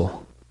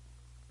counsel?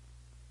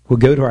 We'll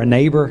go to our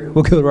neighbor,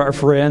 we'll go to our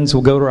friends,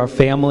 we'll go to our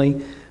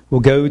family,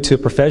 we'll go to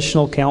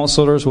professional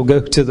counselors. We'll go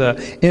to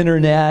the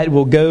internet.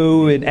 We'll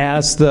go and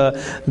ask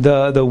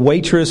the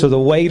waitress or the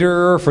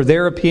waiter for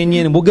their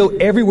opinion. And we'll go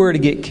everywhere to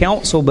get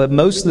counsel. But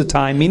most of the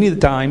time, many of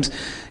the times,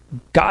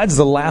 God's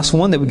the last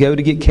one that we go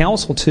to get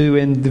counsel to.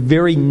 And the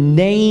very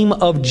name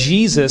of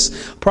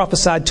Jesus,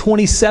 prophesied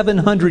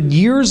 2,700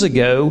 years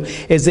ago,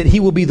 is that He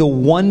will be the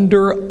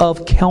wonder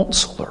of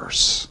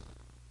counselors.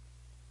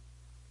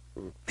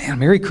 Man,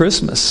 Merry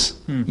Christmas.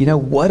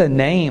 What a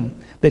name.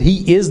 That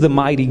He is the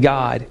mighty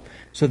God.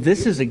 So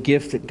this is a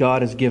gift that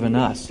God has given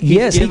us. He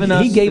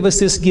gave us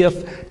this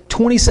gift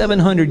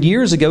 2,700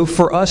 years ago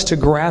for us to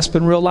grasp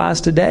and realize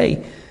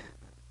today.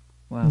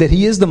 Wow. That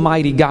He is the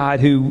mighty God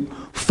who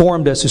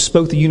formed us, who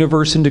spoke the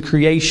universe into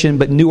creation,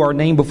 but knew our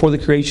name before the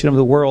creation of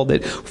the world,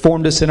 that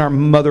formed us in our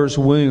mother's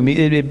womb.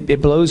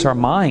 It blows our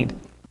mind.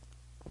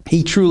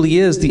 He truly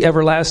is the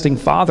everlasting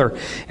Father.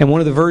 And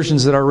one of the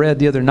versions that I read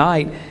the other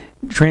night,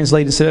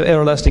 translated to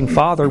everlasting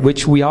Father,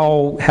 which we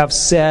all have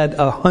said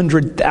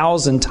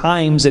 100,000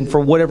 times, and for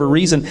whatever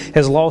reason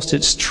has lost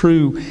its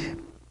true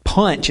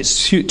punch,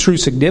 its true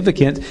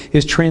significance,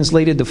 is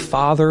translated to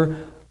Father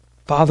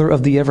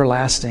of the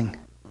everlasting.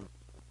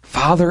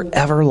 Father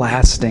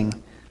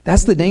everlasting.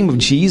 That's the name of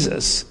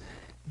Jesus.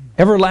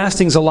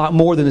 Everlasting is a lot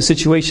more than the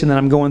situation that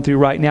I'm going through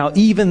right now.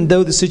 Even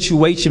though the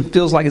situation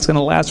feels like it's going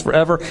to last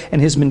forever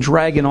and has been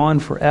dragging on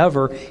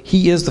forever,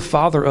 He is the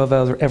Father of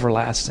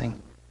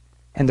everlasting.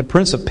 And the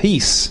Prince of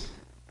Peace.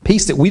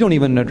 Peace that we don't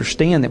even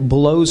understand, that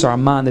blows our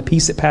mind. The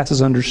peace that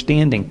passes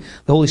understanding.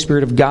 The Holy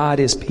Spirit of God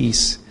is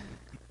peace.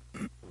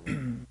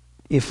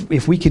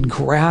 If we could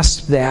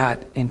grasp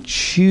that and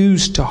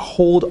choose to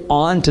hold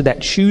on to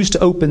that, choose to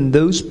open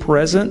those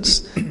presents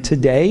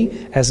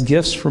today as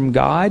gifts from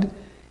God,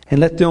 and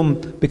let them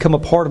become a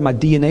part of my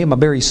DNA, my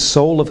very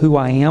soul of who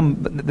I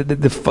am,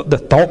 the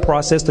thought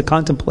process, the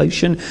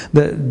contemplation,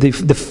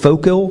 the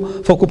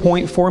focal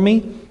point for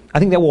me, I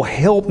think that will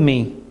help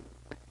me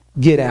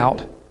get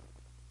out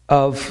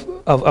of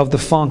the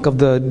funk, of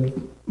the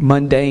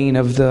mundane,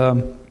 of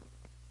the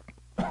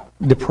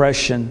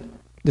depression,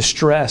 the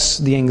stress,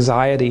 the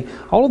anxiety.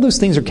 All of those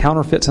things are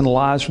counterfeits and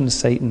lies from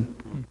Satan.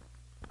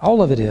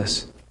 All of it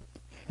is.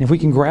 And if we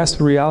can grasp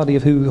the reality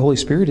of who the Holy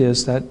Spirit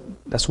is,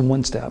 that's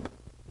one step.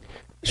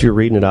 As you're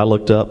reading it, I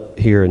looked up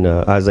here in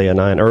Isaiah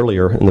 9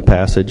 earlier in the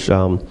passage.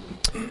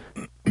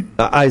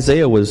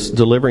 Isaiah was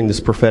delivering this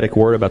prophetic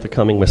word about the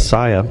coming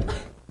Messiah.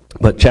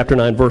 But chapter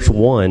 9, verse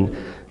 1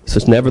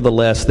 says,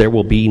 "Nevertheless, there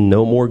will be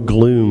no more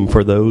gloom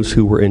for those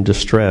who were in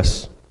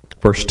distress."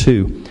 Verse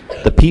 2,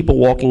 "The people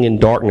walking in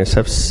darkness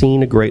have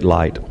seen a great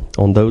light.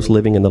 On those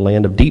living in the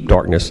land of deep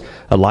darkness,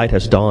 a light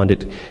has dawned."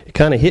 It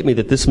kind of hit me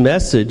that this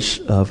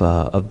message of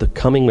the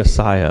coming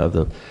Messiah, of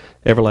the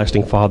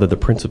everlasting Father, the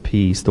Prince of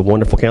Peace, the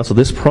Wonderful Counselor,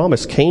 this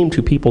promise came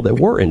to people that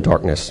were in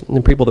darkness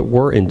and people that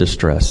were in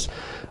distress.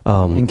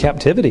 In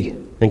captivity.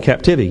 In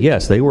captivity,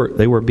 yes. They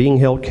were being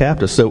held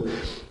captive. So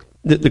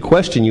the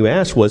question you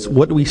asked was,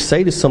 what do we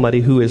say to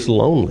somebody who is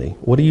lonely?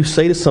 What do you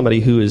say to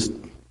somebody who is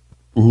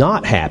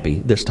not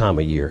happy this time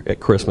of year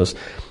at Christmas?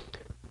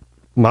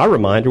 My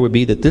reminder would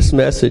be that this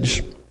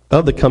message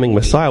of the coming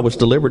Messiah was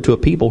delivered to a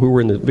people who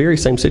were in the very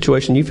same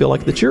situation you feel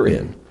like that you're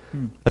in,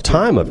 a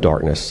time of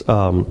darkness.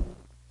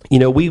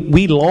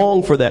 We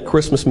long for that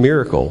Christmas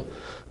miracle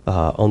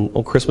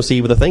on Christmas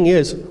Eve. But the thing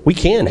is, we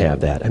can have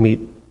that. I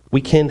mean, we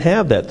can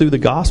have that through the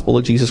gospel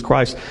of Jesus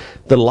Christ.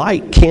 The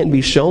light can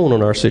be shown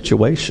on our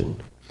situation.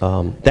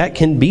 That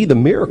can be the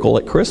miracle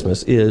at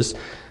Christmas, is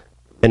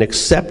an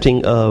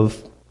accepting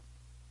of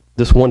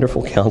this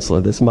wonderful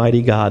Counselor, this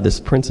mighty God, this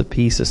Prince of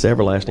Peace, this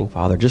everlasting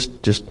Father.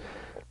 Just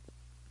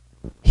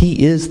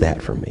He is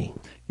that for me.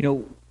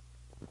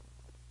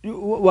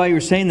 While you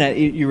were saying that,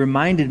 you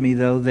reminded me,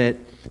 though, that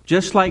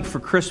just like for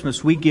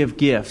Christmas, we give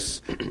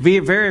gifts.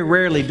 Very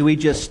rarely do we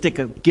just stick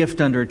a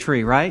gift under a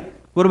tree, right?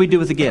 What do we do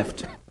with a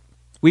gift?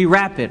 We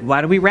wrap it.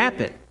 Why do we wrap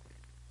it?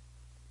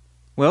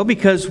 Well,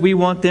 because we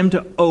want them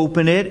to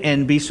open it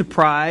and be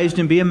surprised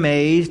and be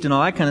amazed and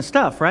all that kind of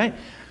stuff, right?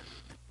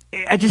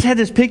 I just had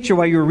this picture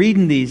while you were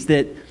reading these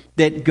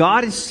that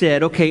God has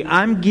said, okay,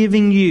 I'm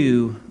giving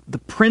you the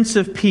Prince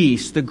of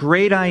Peace, the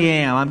great I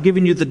am. I'm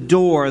giving you the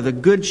door, the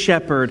Good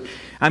Shepherd.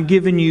 I'm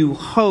giving you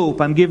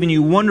hope. I'm giving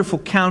you Wonderful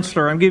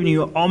Counselor. I'm giving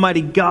you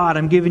Almighty God.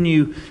 I'm giving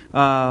you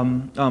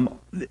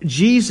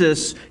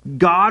Jesus,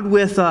 God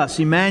with us,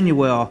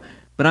 Emmanuel.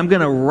 But I'm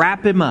going to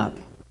wrap Him up,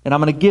 and I'm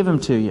going to give Him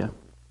to you.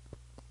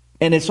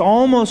 And it's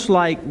almost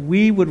like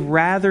we would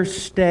rather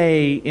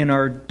stay in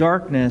our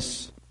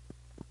darkness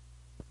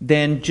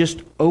than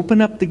just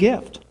open up the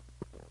gift.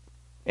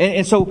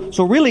 And so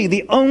really,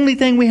 the only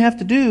thing we have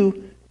to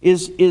do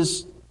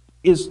is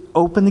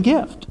open the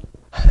gift.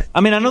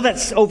 I mean, I know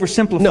that's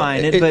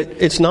oversimplifying but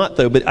it's not,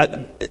 though. But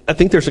I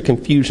think there's a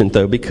confusion,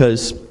 though,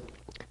 because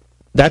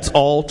that's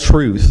all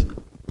truth.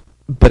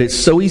 But it's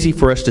so easy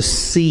for us to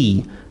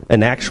see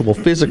an actual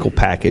physical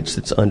package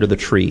that's under the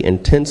tree,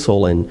 and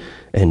tinsel and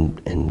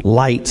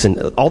lights, and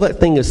all that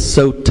thing is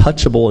so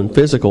touchable and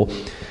physical.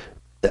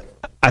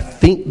 I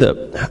think I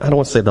don't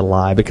want to say the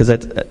lie, because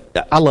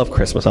I love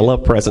Christmas. I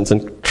love presents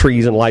and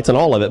trees and lights and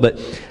all of it. But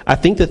I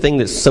think the thing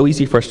that's so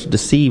easy for us to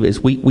deceive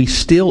is we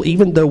still,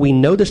 even though we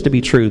know this to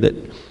be true, that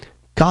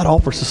God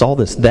offers us all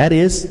this. That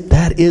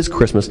is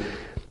Christmas.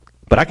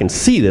 But I can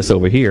see this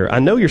over here. I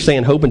know you're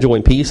saying hope and joy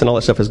and peace and all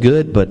that stuff is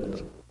good,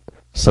 but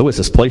so is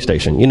this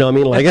PlayStation. You know what I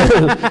mean? Like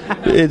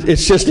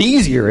it's just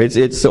easier.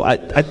 So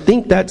I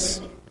think that's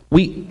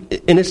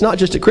and it's not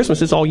just at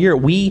Christmas. It's all year.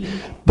 We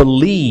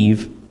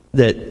believe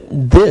that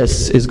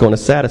this is going to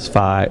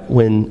satisfy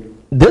when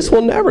this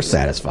will never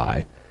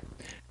satisfy.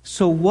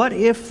 So what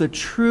if the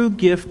true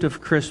gift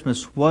of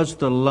Christmas was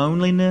the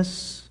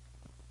loneliness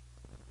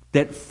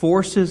that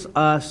forces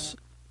us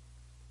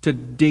to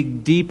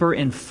dig deeper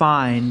and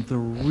find the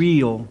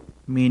real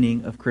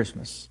meaning of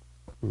Christmas?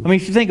 I mean,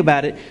 if you think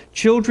about it,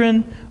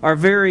 children are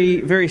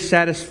very, very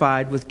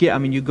satisfied with gifts. I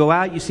mean, you go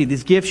out, you see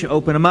these gifts, you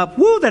open them up.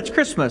 Woo, that's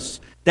Christmas.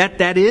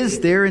 That is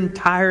their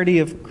entirety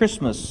of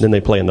Christmas. Then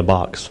they play in the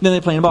box.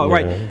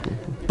 Right.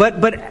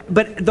 But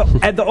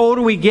the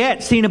older we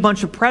get, seeing a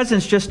bunch of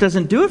presents just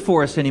doesn't do it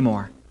for us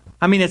anymore.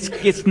 I mean,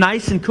 it's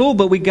nice and cool,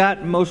 but we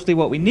got mostly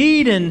what we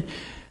need,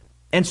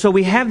 and so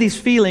we have these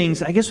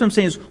feelings. I guess what I'm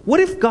saying is, what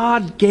if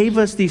God gave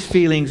us these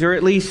feelings, or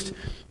at least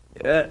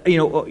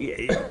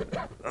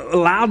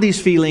allowed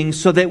these feelings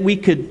so that we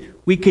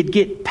could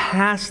get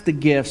past the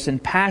gifts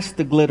and past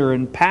the glitter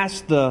and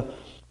past the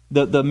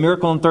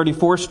miracle on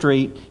 34th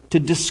Street to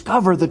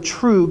discover the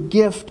true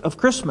gift of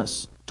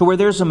Christmas, to where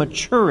there's a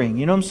maturing.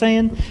 You know what I'm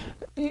saying?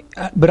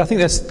 But I think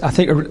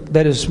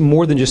that is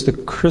more than just the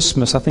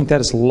Christmas. I think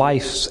that is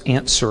life's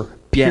answer.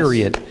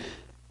 Period.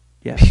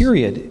 Yes.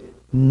 Period.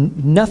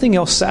 Nothing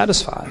else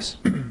satisfies.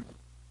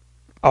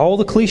 All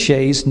the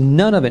cliches,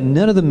 none of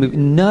the movie,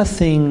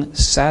 nothing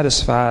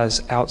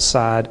satisfies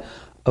outside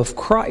of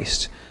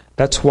Christ.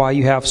 That's why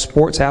you have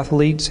sports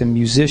athletes and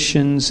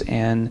musicians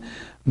and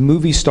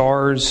movie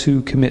stars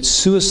who commit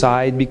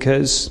suicide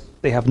because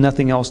they have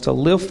nothing else to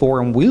live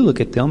for, and we look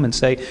at them and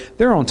say,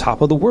 they're on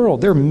top of the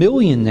world. They're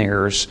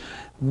millionaires.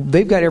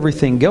 They've got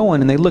everything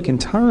going, and they look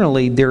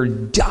internally, they're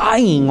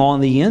dying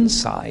on the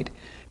inside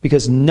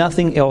because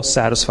nothing else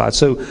satisfies.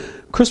 So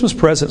Christmas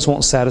presents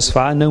won't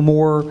satisfy no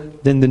more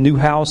than the new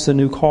house, the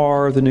new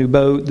car, the new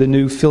boat, the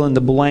new fill in the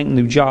blank,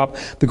 new job.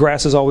 The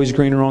grass is always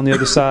greener on the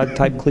other side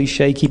type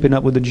cliche, keeping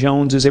up with the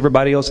Joneses.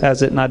 Everybody else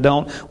has it and I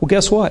don't. Well,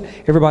 guess what?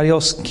 Everybody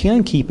else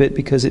can keep it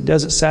because it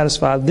doesn't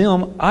satisfy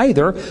them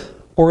either,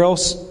 or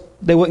else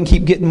they wouldn't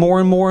keep getting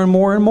more and more and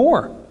more and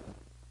more.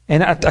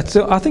 And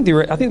I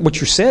think what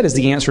you said is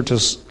the answer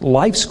to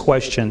life's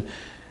question,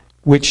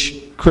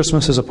 which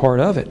Christmas is a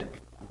part of it.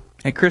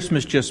 And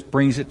Christmas just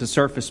brings it to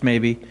surface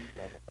maybe,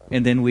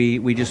 and then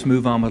we just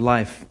move on with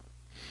life.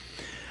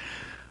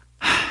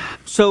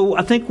 So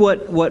I think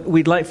what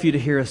we'd like for you to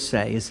hear us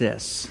say is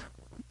this.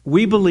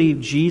 We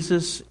believe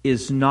Jesus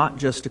is not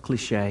just a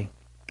cliche.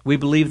 We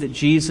believe that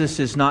Jesus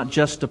is not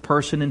just a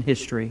person in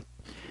history.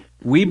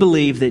 We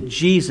believe that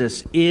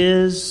Jesus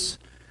is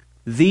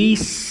the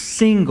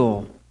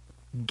single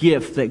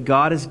gift that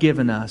God has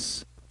given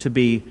us to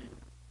be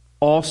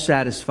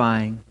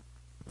all-satisfying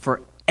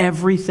for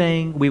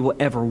everything we will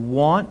ever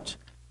want,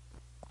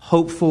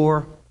 hope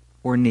for,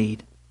 or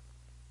need.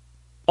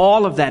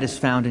 All of that is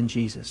found in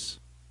Jesus.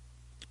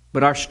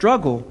 But our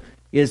struggle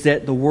is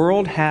that the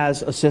world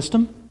has a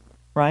system,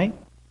 right?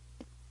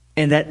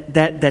 And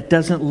that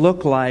doesn't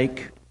look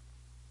like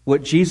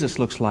what Jesus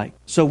looks like.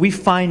 So we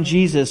find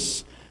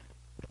Jesus,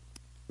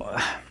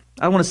 I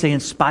don't want to say in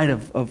spite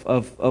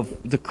of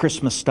the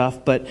Christmas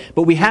stuff, but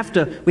we have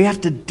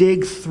to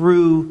dig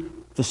through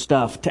the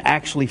stuff to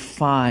actually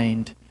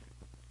find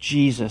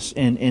Jesus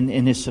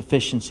in His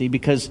sufficiency,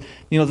 because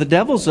the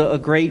devil's a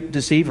great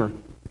deceiver.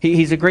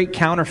 He's a great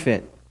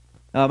counterfeit.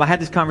 I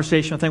had this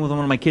conversation with one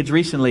of my kids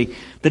recently.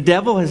 The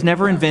devil has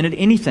never invented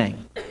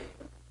anything.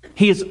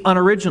 He is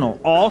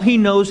unoriginal. All he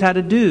knows how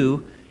to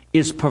do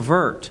is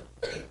pervert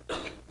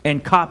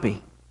and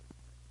copy.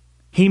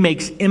 He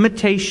makes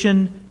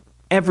imitation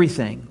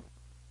everything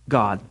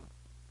God.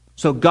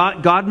 So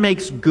God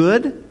makes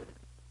good.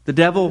 The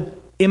devil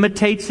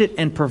imitates it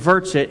and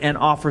perverts it and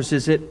offers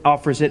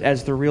it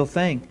as the real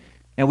thing.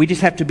 And we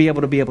just have to be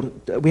able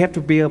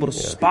to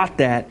spot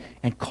that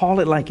and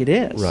call it like it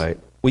is. Right.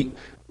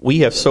 We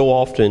have so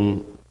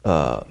often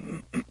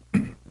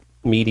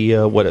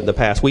media, in the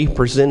past, we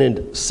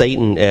presented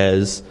Satan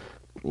as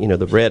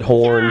the red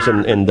horns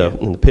and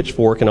the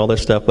pitchfork and all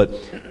this stuff, but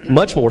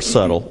much more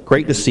subtle,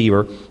 great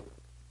deceiver.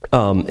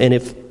 And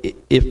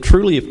if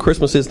truly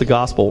Christmas is the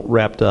gospel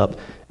wrapped up,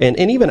 and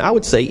even I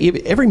would say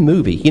every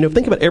movie,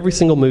 think about every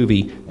single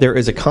movie, there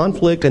is a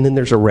conflict and then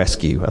there's a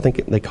rescue. I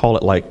think they call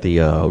it like the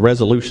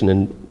resolution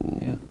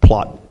and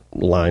plot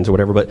lines or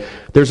whatever, but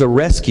there's a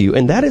rescue,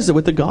 and that is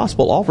what the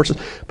gospel offers.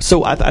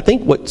 So I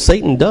think what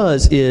Satan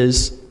does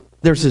is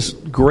there's this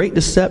great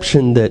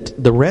deception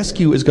that the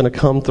rescue is going to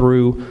come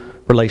through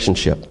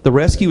relationship. The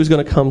rescue is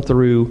going to come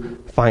through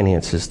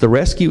finances. The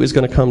rescue is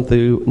going to come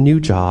through new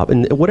job,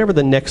 and whatever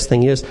the next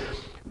thing is.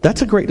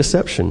 That's a great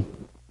deception.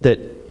 That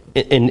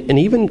and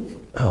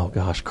even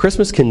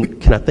Christmas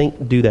can I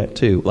think do that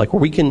too. Like where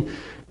we can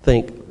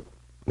think,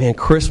 man,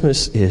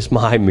 Christmas is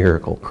my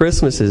miracle.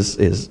 Christmas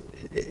is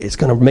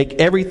going to make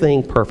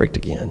everything perfect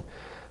again.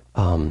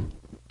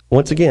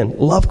 Once again,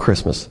 love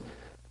Christmas.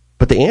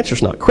 But the answer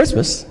is not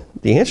Christmas.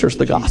 The answer is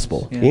the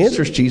gospel. Yes. The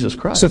answer is Jesus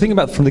Christ. So think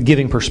about it from the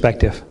giving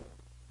perspective.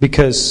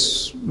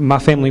 Because my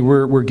family,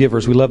 we're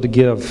givers. We love to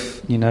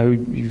give.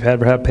 You've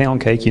had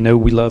pound cake. We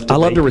love to. I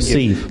love to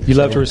receive. You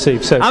love to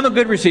receive. So I'm a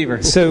good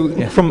receiver.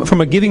 So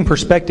from a giving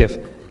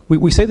perspective,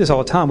 we say this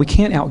all the time. We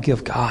can't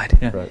outgive God.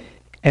 Yeah. Right.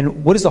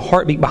 And what is the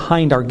heartbeat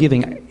behind our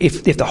giving?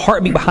 If the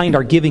heartbeat behind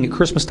our giving at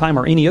Christmas time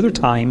or any other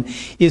time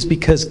is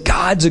because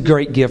God's a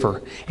great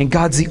giver and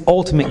God's the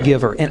ultimate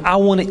giver, and I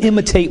want to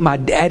imitate my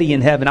daddy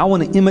in heaven. I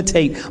want to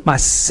imitate my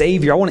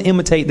Savior. I want to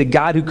imitate the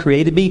God who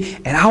created me,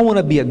 and I want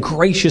to be a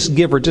gracious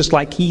giver just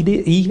like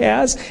He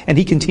has and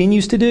He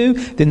continues to do,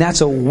 then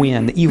that's a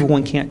win. The evil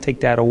one can't take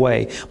that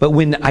away. But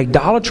when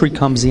idolatry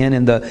comes in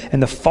and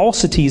the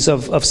falsities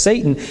of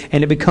Satan,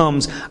 and it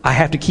becomes, I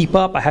have to keep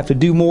up, I have to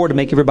do more to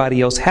make everybody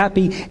else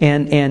happy,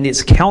 and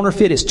it's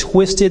counterfeit, it's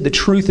twisted, the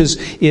truth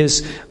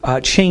is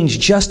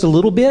changed just a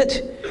little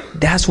bit,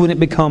 that's when it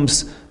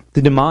becomes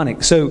the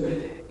demonic.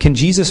 So can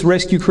Jesus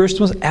rescue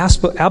Christmas?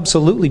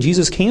 Absolutely,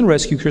 Jesus can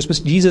rescue Christmas.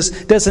 Jesus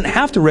doesn't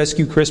have to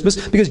rescue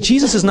Christmas because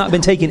Jesus has not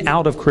been taken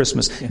out of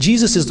Christmas. Yeah.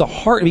 Jesus is the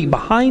heartbeat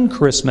behind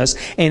Christmas,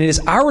 and it is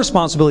our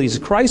responsibility as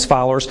Christ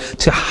followers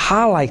to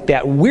highlight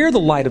that. We're the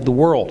light of the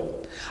world.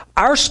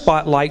 Our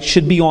spotlight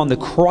should be on the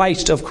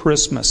Christ of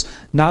Christmas,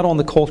 not on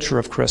the culture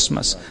of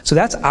Christmas. So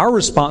that's our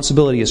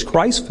responsibility as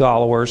Christ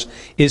followers,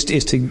 is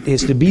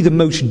to be the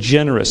most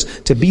generous,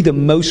 to be the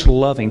most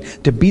loving,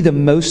 to be the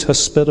most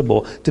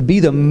hospitable, to be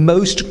the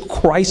most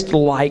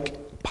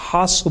Christ-like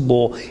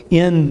possible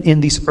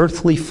in these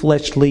earthly,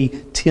 fleshly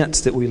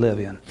tents that we live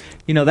in.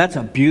 You know, that's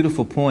a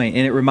beautiful point,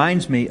 and it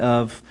reminds me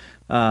of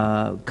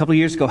a couple of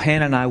years ago,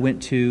 Hannah and I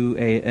went to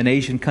an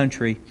Asian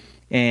country,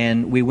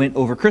 and we went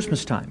over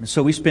Christmas time.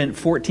 So we spent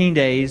 14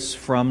 days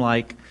from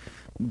like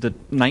the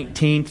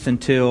 19th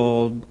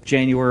until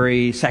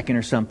January 2nd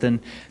or something.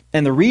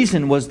 And the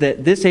reason was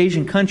that this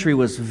Asian country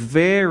was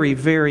very,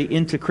 very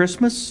into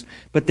Christmas,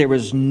 but there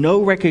was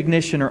no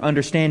recognition or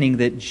understanding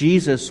that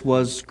Jesus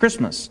was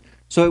Christmas.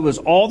 So it was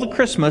all the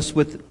Christmas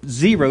with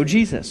zero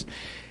Jesus.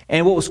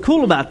 And what was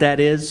cool about that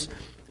is,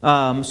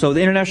 so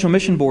the International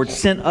Mission Board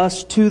sent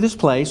us to this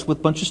place with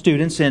a bunch of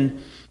students,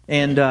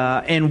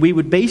 and we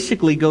would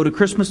basically go to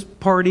Christmas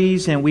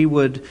parties, and we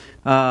would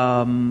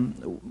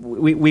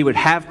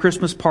have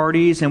Christmas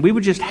parties, and we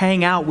would just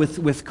hang out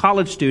with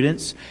college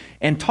students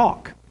and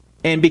talk.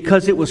 And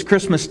because it was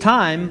Christmas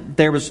time,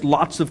 there was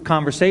lots of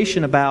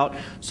conversation about,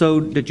 so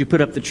did you put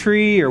up the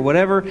tree or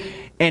whatever?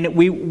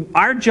 And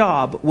our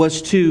job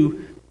was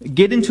to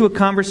get into a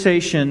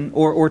conversation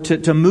or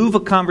to move a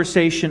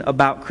conversation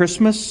about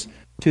Christmas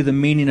to the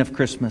meaning of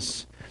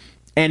Christmas.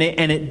 And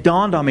it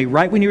dawned on me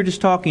right when you were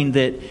just talking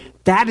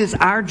that is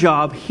our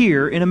job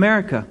here in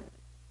America.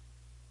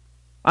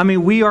 I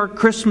mean, we are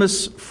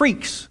Christmas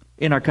freaks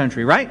in our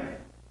country, right?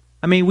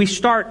 I mean, we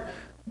start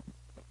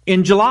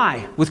in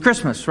July with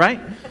Christmas, right?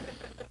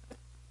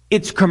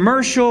 It's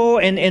commercial,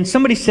 and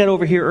somebody said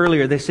over here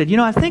earlier, they said,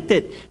 I think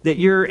that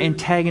your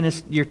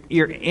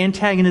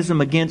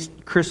antagonism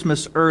against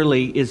Christmas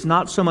early is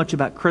not so much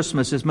about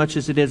Christmas as much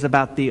as it is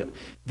about the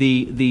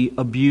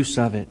abuse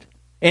of it.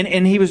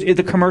 And he was the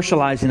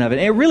commercializing of it.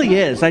 And it really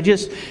is.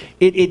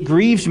 It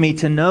grieves me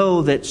to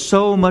know that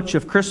so much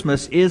of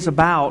Christmas is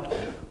about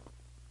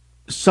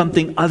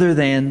something other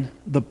than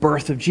the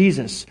birth of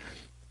Jesus.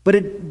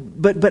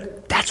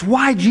 But that's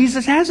why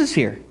Jesus has us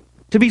here,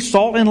 to be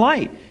salt and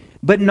light.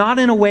 But not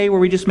in a way where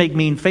we just make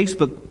mean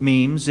Facebook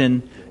memes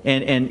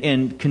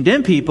and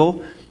condemn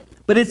people.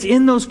 But it's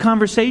in those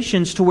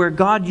conversations to where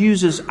God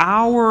uses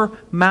our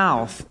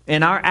mouth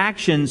and our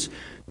actions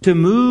to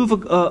move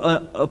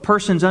a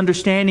person's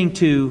understanding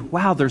to,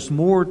 wow, there's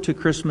more to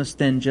Christmas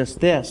than just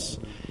this.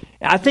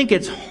 I think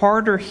it's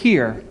harder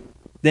here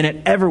than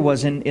it ever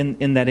was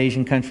in that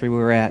Asian country we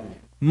were at.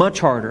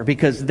 Much harder,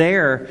 because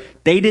there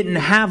they didn't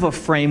have a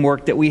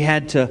framework that we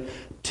had to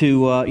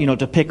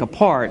pick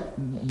apart.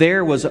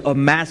 There was a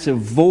massive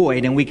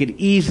void, and we could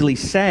easily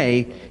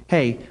say,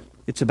 hey,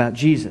 it's about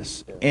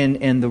Jesus.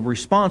 And the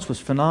response was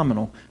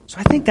phenomenal. So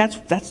I think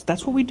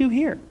that's what we do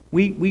here.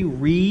 We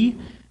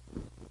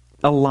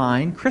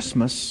realign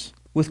Christmas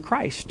with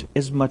Christ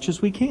as much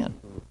as we can.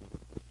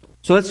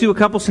 So let's do a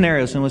couple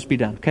scenarios and let's be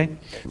done, okay?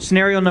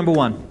 Scenario number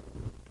one.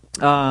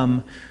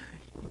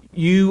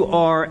 You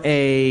are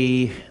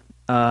a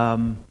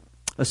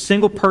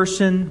single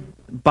person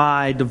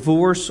by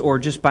divorce or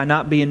just by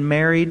not being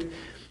married.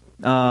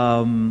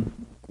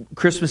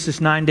 Christmas is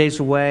 9 days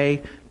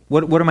away.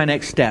 What are my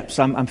next steps?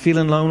 I'm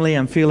feeling lonely.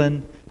 I'm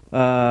feeling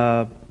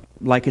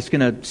like it's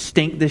going to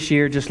stink this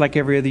year just like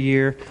every other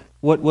year.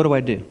 What do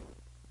I do?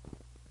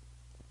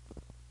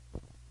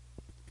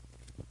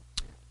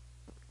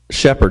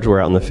 Shepherds were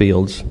out in the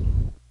fields.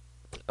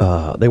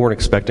 They weren't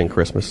expecting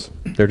Christmas.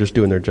 They're just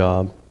doing their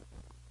job.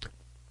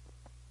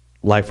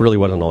 Life really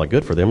wasn't all that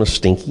good for them. It was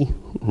stinky,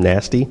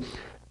 nasty.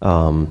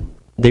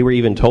 They were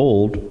even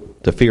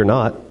told to fear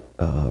not,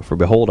 for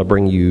behold, I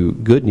bring you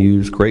good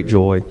news, great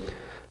joy.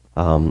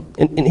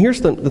 And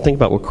here's the thing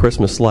about what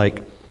Christmas,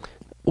 like,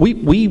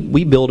 we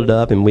build it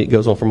up and it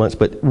goes on for months,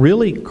 but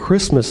really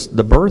Christmas,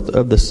 the birth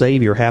of the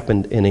Savior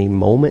happened in a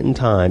moment in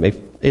time,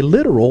 a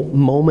literal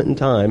moment in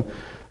time.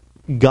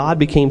 God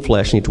became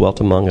flesh and He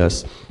dwelt among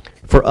us.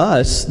 For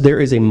us, there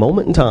is a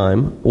moment in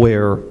time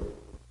where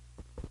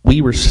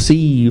we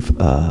receive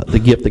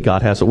the gift that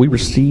God has. So we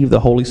receive the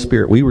Holy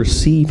Spirit. We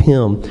receive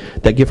Him,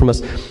 that gift from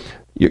us.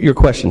 your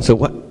question. So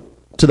what?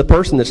 To the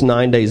person that's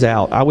 9 days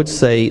out, I would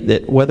say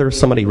that whether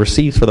somebody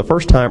receives for the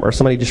first time or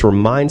somebody just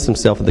reminds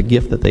themselves of the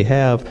gift that they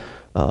have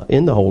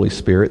in the Holy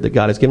Spirit that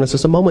God has given us,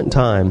 it's a moment in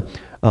time.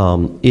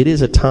 It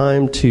is a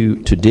time to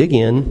dig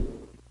in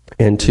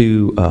and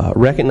to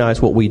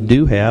recognize what we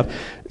do have.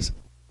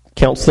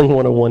 Counseling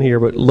 101 here,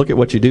 but look at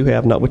what you do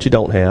have, not what you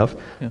don't have.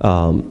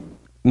 Yeah.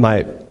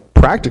 My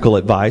practical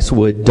advice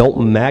would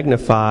don't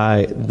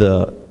magnify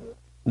the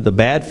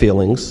bad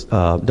feelings.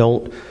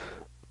 Don't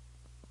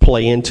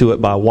play into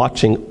it by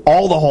watching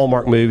all the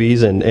Hallmark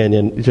movies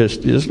and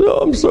just oh,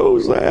 I'm so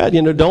sad.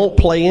 Don't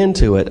play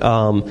into it.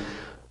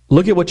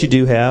 Look at what you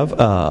do have.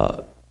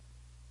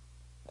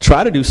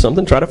 Try to do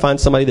something. Try to find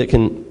somebody that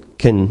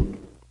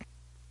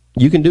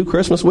you can do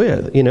Christmas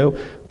with.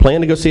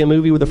 Plan to go see a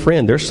movie with a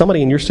friend. There's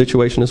somebody in your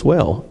situation as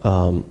well.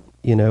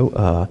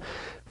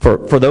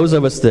 For those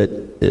of us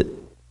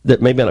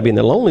that may not be in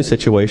the lonely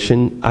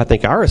situation, I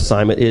think our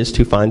assignment is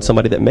to find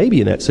somebody that may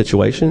be in that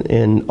situation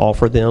and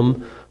offer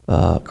them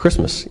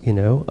Christmas,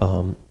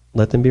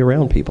 let them be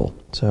around people.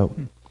 So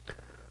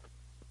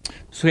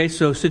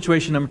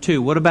situation number 2.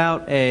 What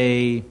about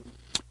a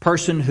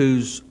person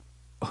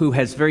who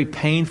has very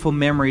painful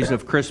memories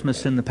of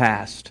Christmas in the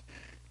past?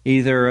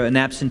 Either an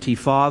absentee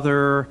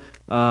father,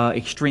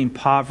 extreme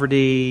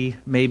poverty,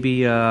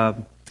 maybe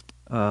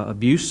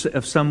abuse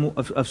of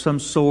some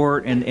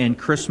sort, and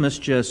Christmas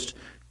just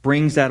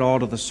brings that all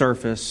to the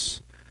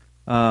surface.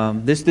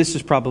 This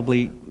is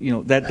probably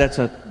that's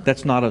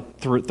not a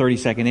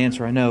 30-second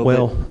answer, I know.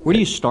 Well, but where do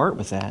you start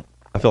with that?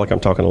 I feel like I'm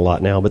talking a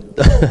lot now, but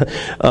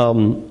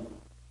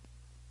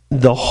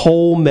the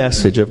whole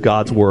message of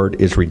God's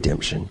Word is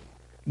redemption.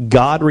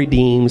 God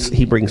redeems;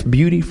 He brings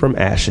beauty from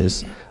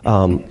ashes.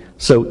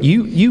 So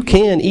you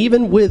can,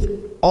 even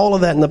with all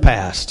of that in the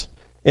past.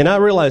 And I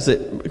realize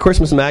that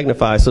Christmas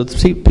magnifies. So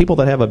people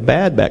that have a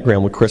bad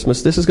background with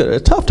Christmas, this is a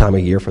tough time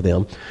of year for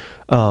them.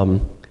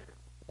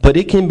 But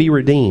it can be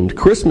redeemed.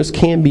 Christmas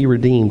can be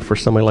redeemed for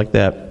somebody like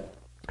that.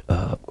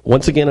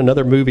 Once again,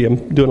 another movie.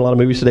 I'm doing a lot of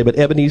movies today, but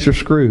Ebenezer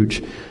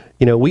Scrooge.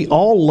 We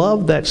all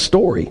love that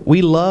story.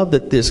 We love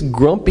that this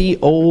grumpy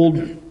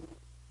old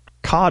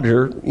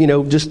codger,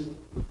 just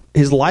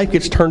his life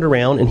gets turned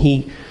around and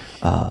he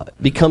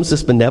becomes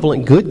this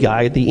benevolent good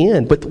guy at the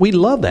end. But we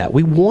love that.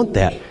 We want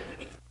that.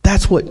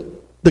 That's what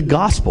the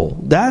gospel,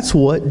 that's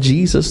what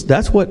Jesus,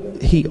 that's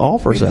what He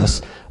offers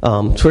us.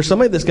 For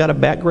somebody that's got a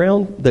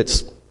background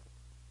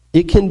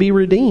it can be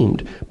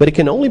redeemed, but it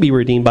can only be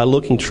redeemed by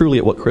looking truly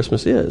at what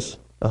Christmas is,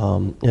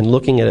 and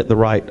looking at it the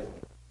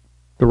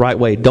right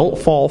way. Don't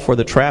fall for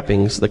the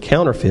trappings, the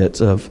counterfeits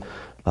of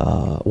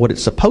what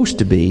it's supposed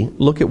to be.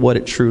 Look at what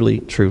it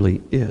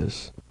truly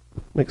is.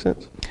 Make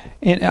sense?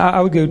 And I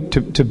would go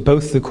to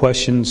both the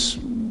questions.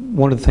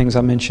 One of the things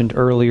I mentioned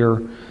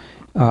earlier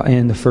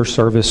in the first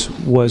service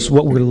was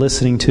what we're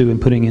listening to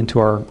and putting into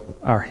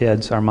our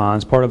heads, our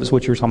minds. Part of it's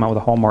what you were talking about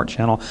with the Hallmark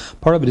Channel.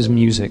 Part of it is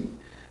music.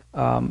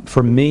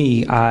 For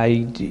me,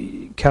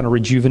 I kind of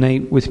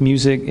rejuvenate with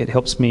music. It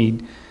helps me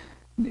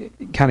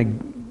kind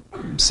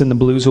of send the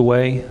blues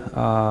away.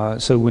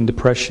 So when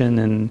depression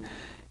and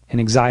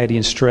anxiety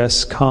and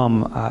stress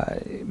come,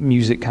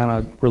 music kind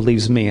of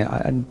relieves me.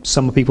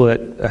 Some people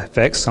it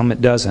affects, some it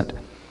doesn't.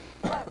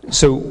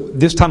 So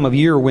this time of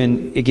year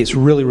when it gets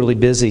really, really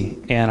busy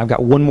and I've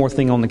got one more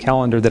thing on the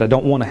calendar that I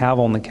don't want to have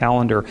on the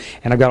calendar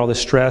and I've got all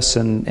this stress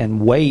and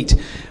weight,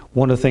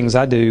 one of the things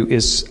I do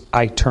is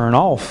I turn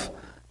off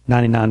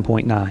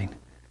 99.9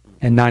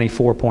 and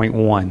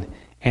 94.1.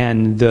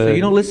 And so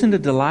you don't listen to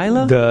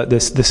Delilah?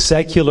 The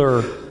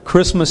secular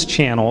Christmas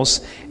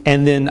channels,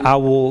 and then I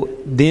will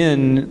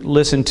then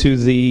listen to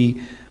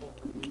the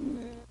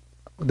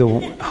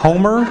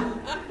Hallmark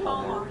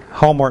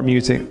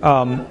music.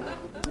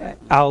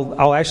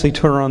 I'll actually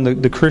turn on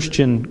the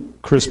Christian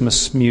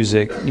Christmas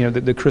music,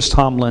 the Chris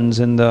Tomlins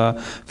and the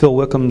Phil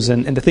Wickhams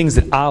and the things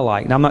that I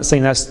like. Now, I'm not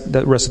saying that's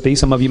the recipe.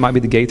 Some of you might be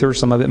the Gaither,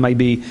 some of it might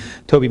be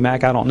Toby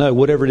Mac, I don't know,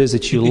 whatever it is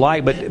that you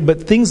like,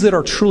 but things that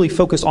are truly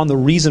focused on the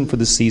reason for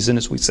the season,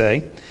 as we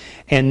say,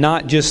 and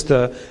not just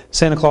the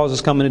Santa Claus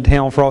is coming to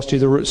town, Frosty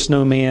the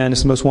Snowman,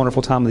 it's the most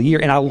wonderful time of the year.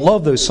 And I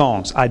love those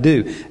songs, I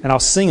do, and I'll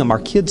sing them, our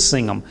kids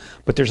sing them,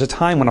 but there's a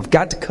time when I've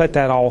got to cut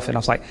that off, and I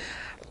was like,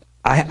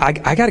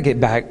 I got to get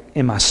back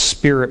in my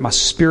spirit. My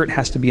spirit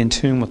has to be in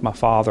tune with my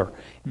Father,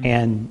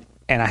 and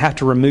I have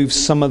to remove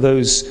some of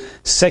those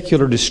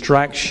secular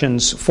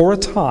distractions for a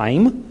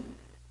time,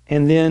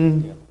 and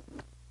then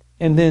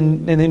kind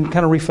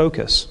of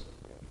refocus.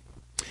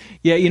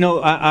 Yeah,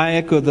 I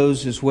echo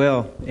those as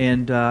well,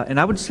 and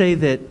I would say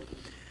that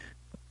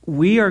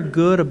we are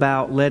good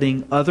about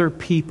letting other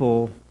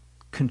people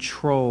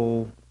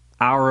control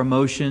our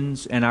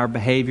emotions and our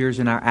behaviors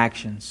and our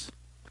actions.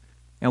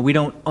 And we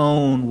don't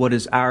own what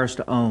is ours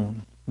to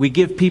own. We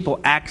give people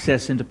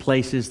access into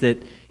places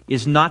that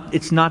it's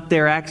not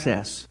their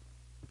access.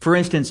 For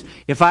instance,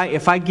 if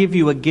I give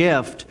you a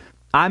gift,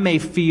 I may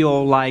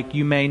feel like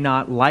you may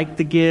not like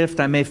the gift.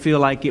 I may feel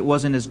like it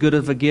wasn't as good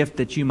of a gift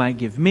that you might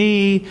give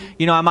me.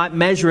 I might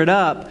measure it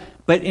up,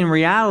 But in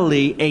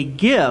reality, a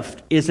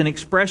gift is an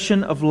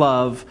expression of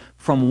love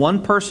from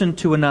one person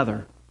to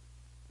another.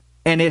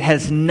 And it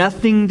has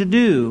nothing to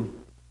do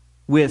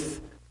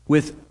with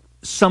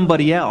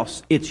somebody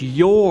else. It's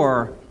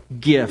your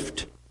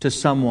gift to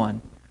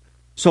someone.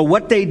 So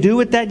what they do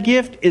with that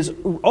gift is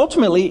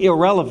ultimately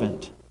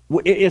irrelevant.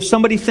 If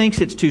somebody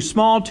thinks it's too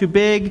small, too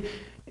big,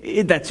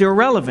 that's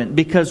irrelevant,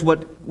 because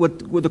what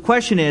the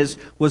question is,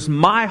 was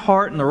my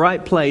heart in the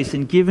right place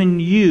in giving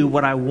you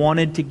what I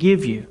wanted to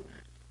give you?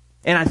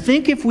 And I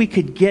think if we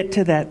could get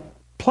to that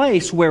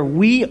place where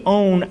we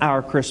own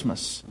our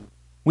Christmas,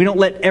 we don't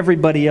let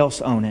everybody else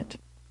own it.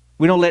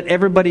 We don't let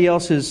everybody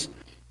else's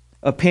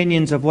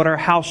opinions of what our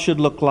house should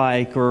look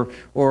like, or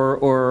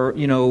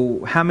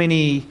how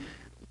many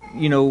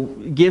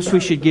gifts we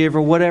should give,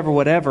 or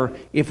whatever.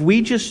 If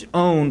we just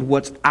owned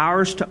what's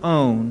ours to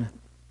own,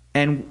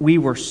 and we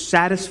were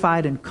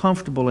satisfied and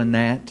comfortable in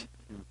that,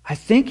 I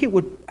think it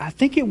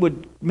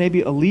would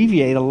maybe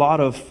alleviate a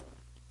lot of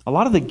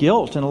the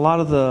guilt and a lot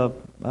of the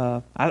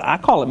I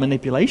call it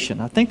manipulation.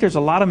 I think there's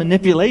a lot of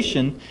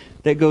manipulation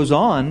that goes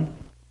on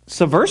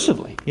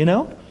subversively.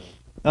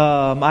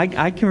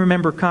 I can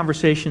remember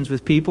conversations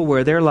with people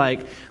where they're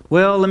like,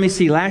 well, let me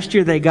see, last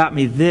year they got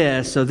me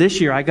this, so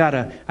this year I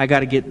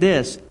gotta get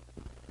this.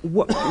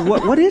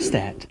 What is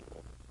that?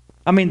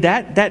 I mean,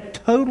 that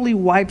totally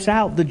wipes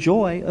out the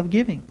joy of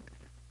giving.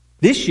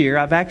 This year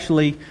I've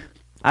actually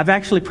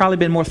probably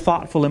been more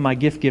thoughtful in my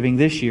gift giving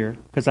this year,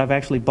 because I've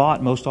actually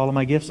bought most all of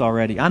my gifts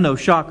already. I know,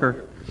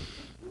 shocker.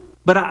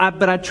 But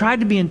I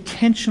tried to be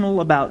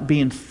intentional about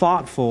being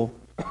thoughtful.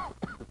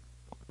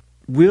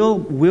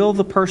 Will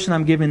the person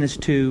I'm giving this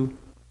to,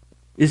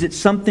 is it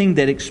something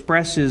that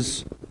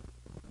expresses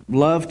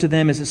love to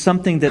them? Is it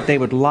something that they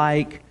would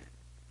like?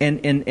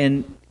 And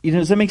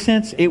does that make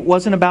sense? It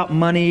wasn't about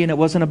money, and it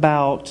wasn't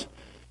about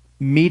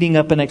meeting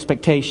up an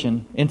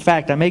expectation. In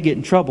fact, I may get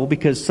in trouble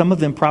because some of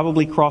them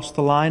probably crossed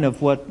the line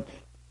of what,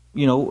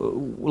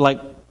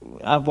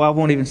 I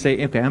won't even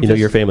say. Okay,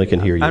 your family can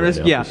hear you. I'm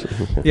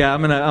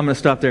gonna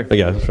stop there.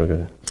 Yeah, that's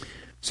okay.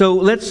 So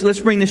let's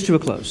bring this to a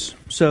close.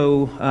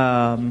 So,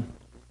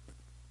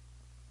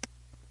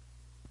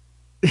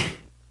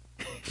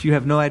 if you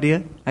have no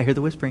idea, I hear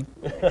the whispering.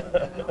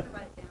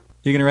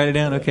 You're gonna write it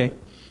down? Okay.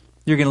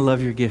 You're gonna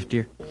love your gift,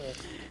 dear.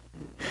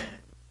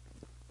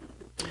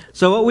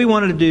 So what we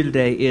wanted to do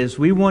today is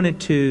we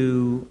wanted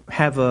to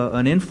have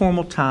an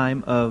informal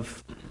time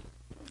of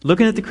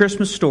looking at the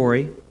Christmas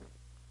story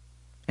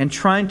and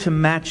trying to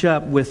match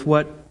up with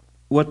what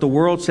the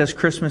world says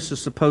Christmas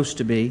is supposed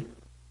to be,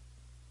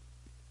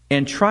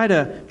 and try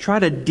to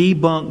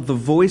debunk the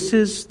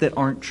voices that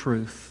aren't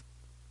truth.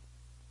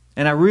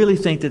 And I really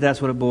think that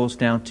that's what it boils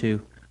down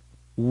to.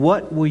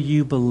 What will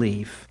you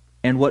believe,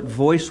 and what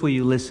voice will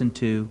you listen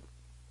to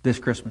this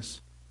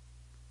Christmas?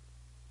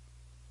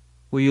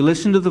 Will you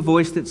listen to the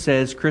voice that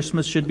says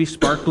Christmas should be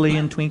sparkly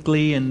and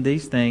twinkly and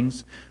these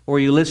things, or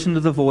you listen to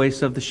the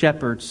voice of the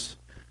shepherds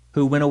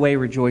who went away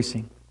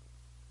rejoicing?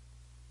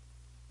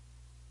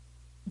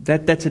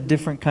 That's a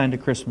different kind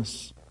of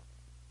Christmas.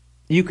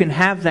 You can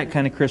have that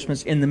kind of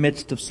Christmas in the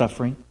midst of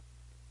suffering.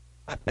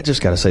 I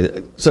just got to say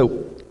that.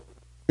 So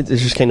it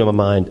just came to my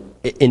mind.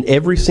 In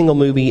every single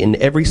movie,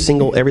 in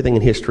everything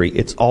in history,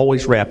 it's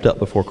always wrapped up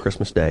before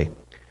Christmas Day.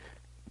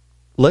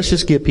 Let's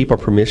just give people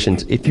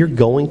permissions. If you're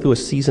going through a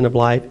season of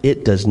life,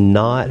 it does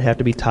not have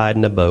to be tied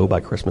in a bow by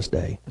Christmas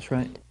Day. That's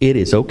right. It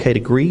is okay to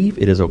grieve.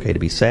 It is okay to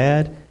be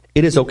sad.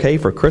 It is okay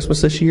for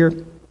Christmas this year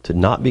to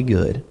not be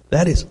good.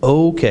 That is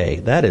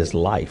okay. That is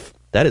life.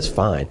 That is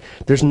fine.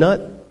 There's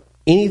not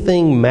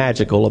anything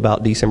magical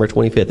about December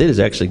 25th. It is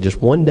actually just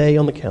one day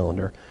on the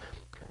calendar.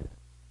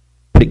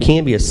 But it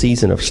can be a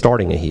season of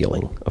starting a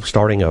healing, of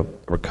starting a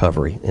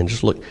recovery. And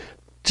just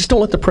don't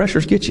let the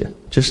pressures get you.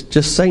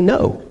 Just say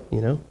no,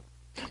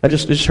 I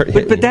just heard,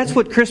 but that's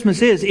what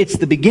Christmas is. It's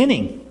the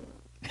beginning.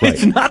 Right.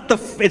 It's not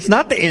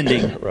the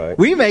ending. Right.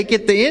 We make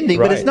it the ending,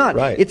 but it's not.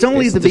 Right. It's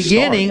only the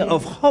beginning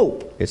of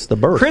hope. It's the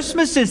birth.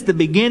 Christmas is the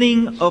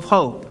beginning of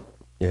hope.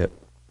 Yep.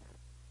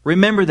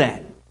 Remember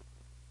that.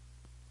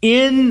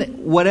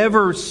 In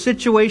whatever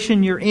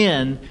situation you're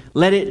in,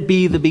 let it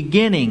be the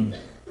beginning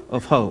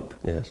of hope.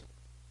 Yes.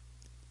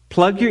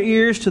 Plug your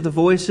ears to the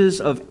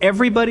voices of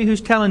everybody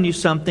who's telling you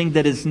something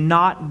that is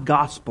not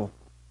gospel.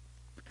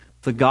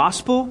 The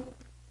gospel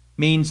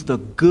means the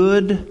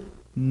good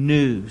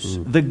news.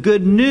 The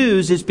good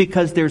news is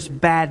because there's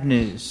bad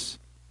news.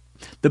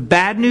 The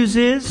bad news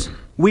is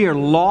we are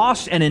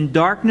lost and in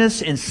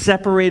darkness and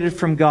separated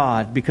from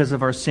God because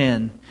of our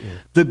sin. Yeah.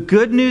 The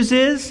good news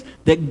is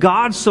that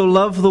God so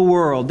loved the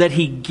world that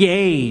He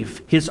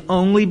gave His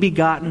only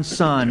begotten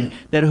Son,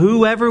 that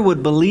whoever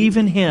would believe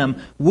in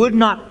Him would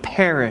not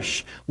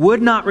perish,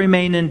 would not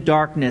remain in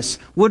darkness,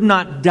 would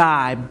not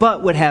die,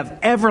 but would have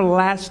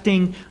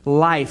everlasting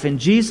life. And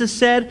Jesus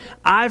said,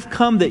 I've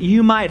come that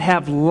you might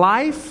have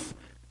life,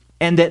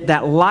 and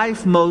that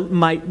life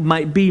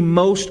might be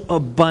most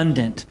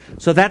abundant.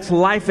 So that's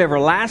life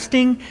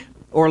everlasting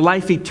or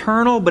life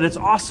eternal, but it's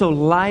also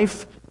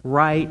life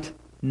right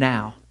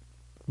now.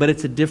 but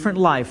it's a different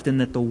life than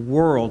that the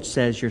world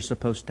says you're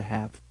supposed to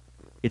have.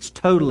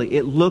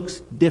 It looks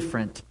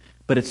different,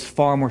 but it's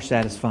far more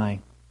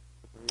satisfying.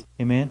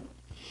 Amen?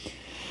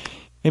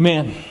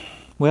 Amen.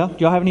 Well, do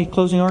y'all have any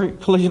closing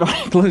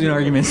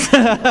arguments?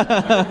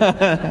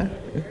 Merry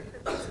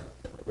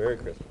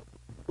Christmas.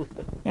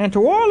 And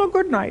to all a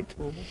good night.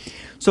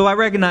 So I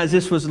recognize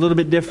this was a little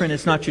bit different.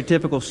 It's not your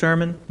typical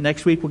sermon.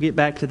 Next week we'll get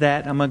back to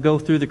that. I'm going to go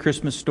through the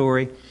Christmas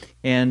story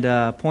and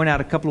point out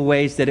a couple of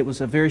ways that it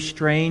was a very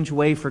strange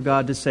way for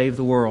God to save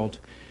the world.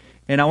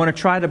 And I want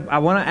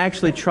to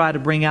actually try to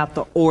bring out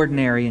the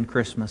ordinary in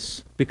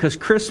Christmas, because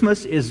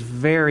Christmas is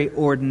very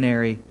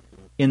ordinary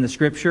in the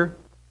Scripture,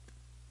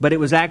 but it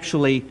was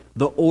actually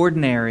the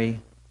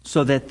ordinary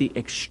so that the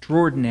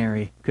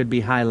extraordinary could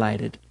be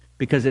highlighted,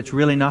 because it's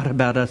really not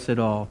about us at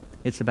all.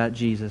 It's about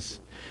Jesus.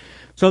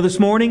 So this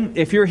morning,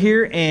 if you're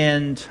here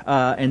and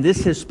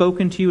this has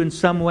spoken to you in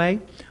some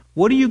way,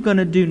 what are you going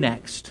to do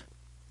next?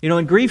 You know,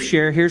 in Grief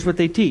Share, here's what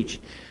they teach.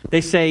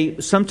 They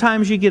say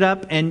sometimes you get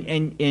up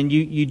and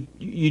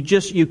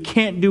you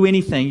can't do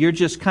anything.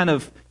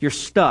 You're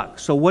stuck.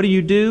 So what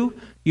do?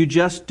 You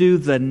just do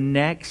the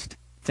next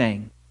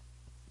thing.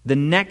 The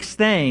next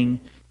thing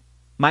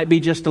might be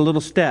just a little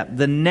step.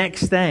 The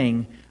next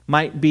thing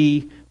might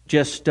be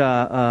just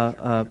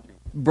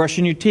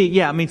brushing your teeth.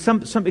 Yeah, I mean,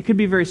 some it could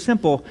be very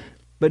simple,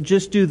 but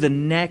just do the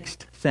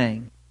next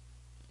thing.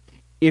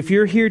 If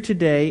you're here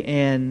today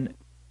and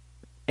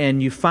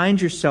you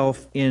find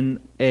yourself in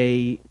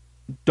a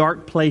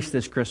dark place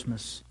this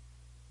Christmas,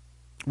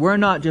 we're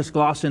not just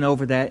glossing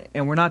over that,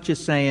 and we're not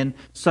just saying,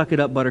 suck it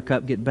up,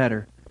 buttercup, get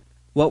better.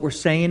 What we're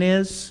saying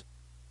is,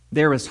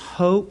 there is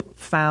hope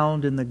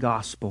found in the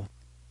gospel.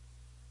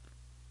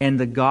 And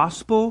the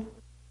gospel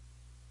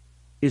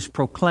is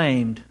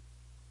proclaimed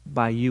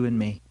by you and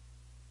me.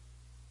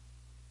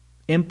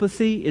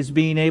 Empathy is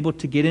being able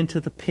to get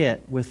into the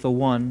pit with the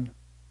one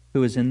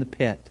who is in the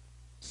pit.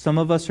 Some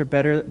of us are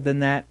better than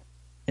that,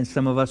 and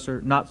some of us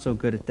are not so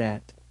good at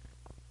that.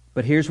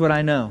 But here's what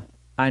I know.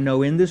 I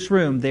know in this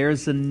room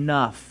there's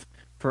enough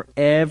for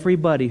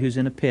everybody who's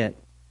in a pit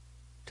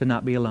to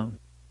not be alone.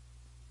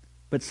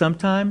 But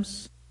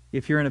sometimes,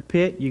 if you're in a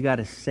pit, you got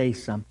to say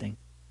something,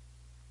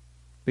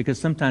 because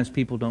sometimes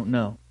people don't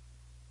know.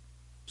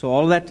 So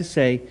all of that to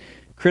say,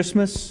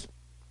 Christmas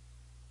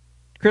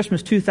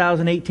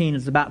 2018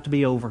 is about to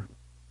be over.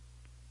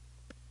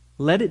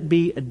 Let it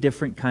be a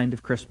different kind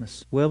of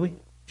Christmas. Will we?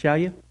 Shall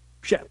you?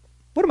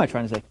 What am I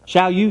trying to say?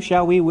 Shall you?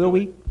 Shall we? Will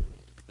we?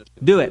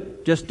 Do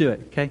it. Just do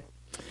it, okay?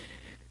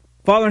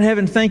 Father in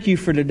heaven, thank you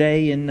for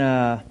today, and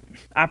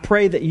I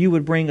pray that you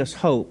would bring us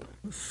hope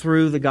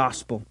through the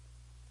gospel.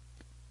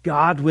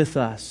 God with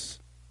us.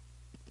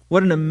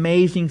 What an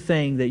amazing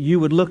thing that you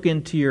would look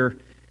into your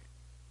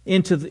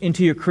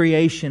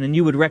creation and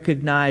you would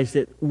recognize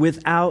that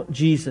without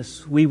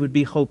Jesus we would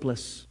be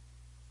hopeless.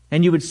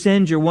 And you would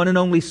send your one and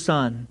only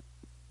Son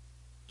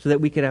so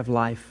that we could have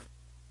life.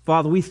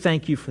 Father, we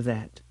thank you for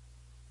that.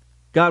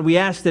 God, we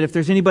ask that if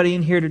there's anybody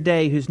in here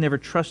today who's never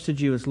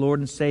trusted you as Lord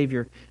and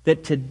Savior,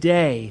 that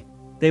today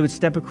they would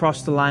step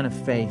across the line of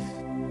faith.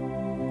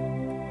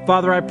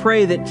 Father, I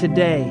pray that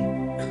today,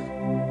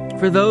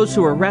 for those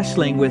who are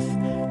wrestling with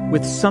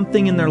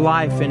something in their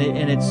life and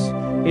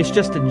it's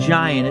just a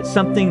giant, it's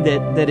something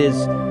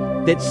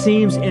that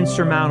seems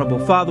insurmountable,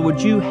 Father,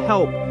 would you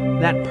help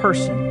that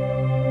person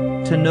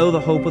to know the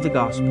hope of the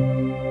gospel?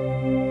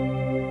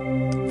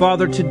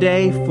 Father,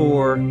 today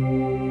for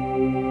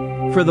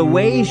the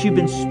ways you've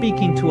been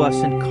speaking to us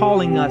and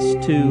calling us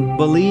to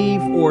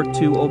believe or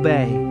to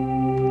obey,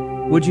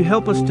 would you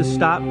help us to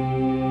stop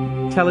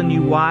telling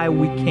you why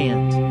we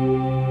can't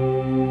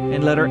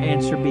and let our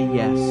answer be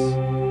yes.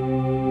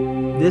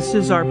 This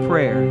is our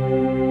prayer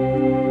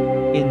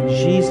in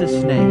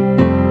Jesus' name.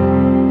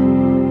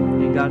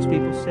 And God's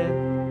people said,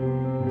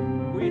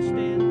 will you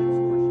stand?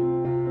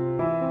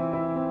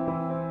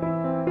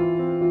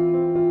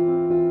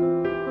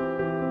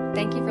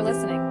 Thank you for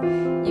listening.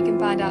 You can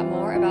find out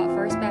more about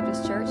First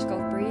Baptist Church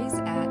Gulf Breeze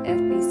at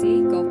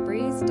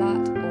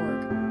fbcgulfbreeze.org.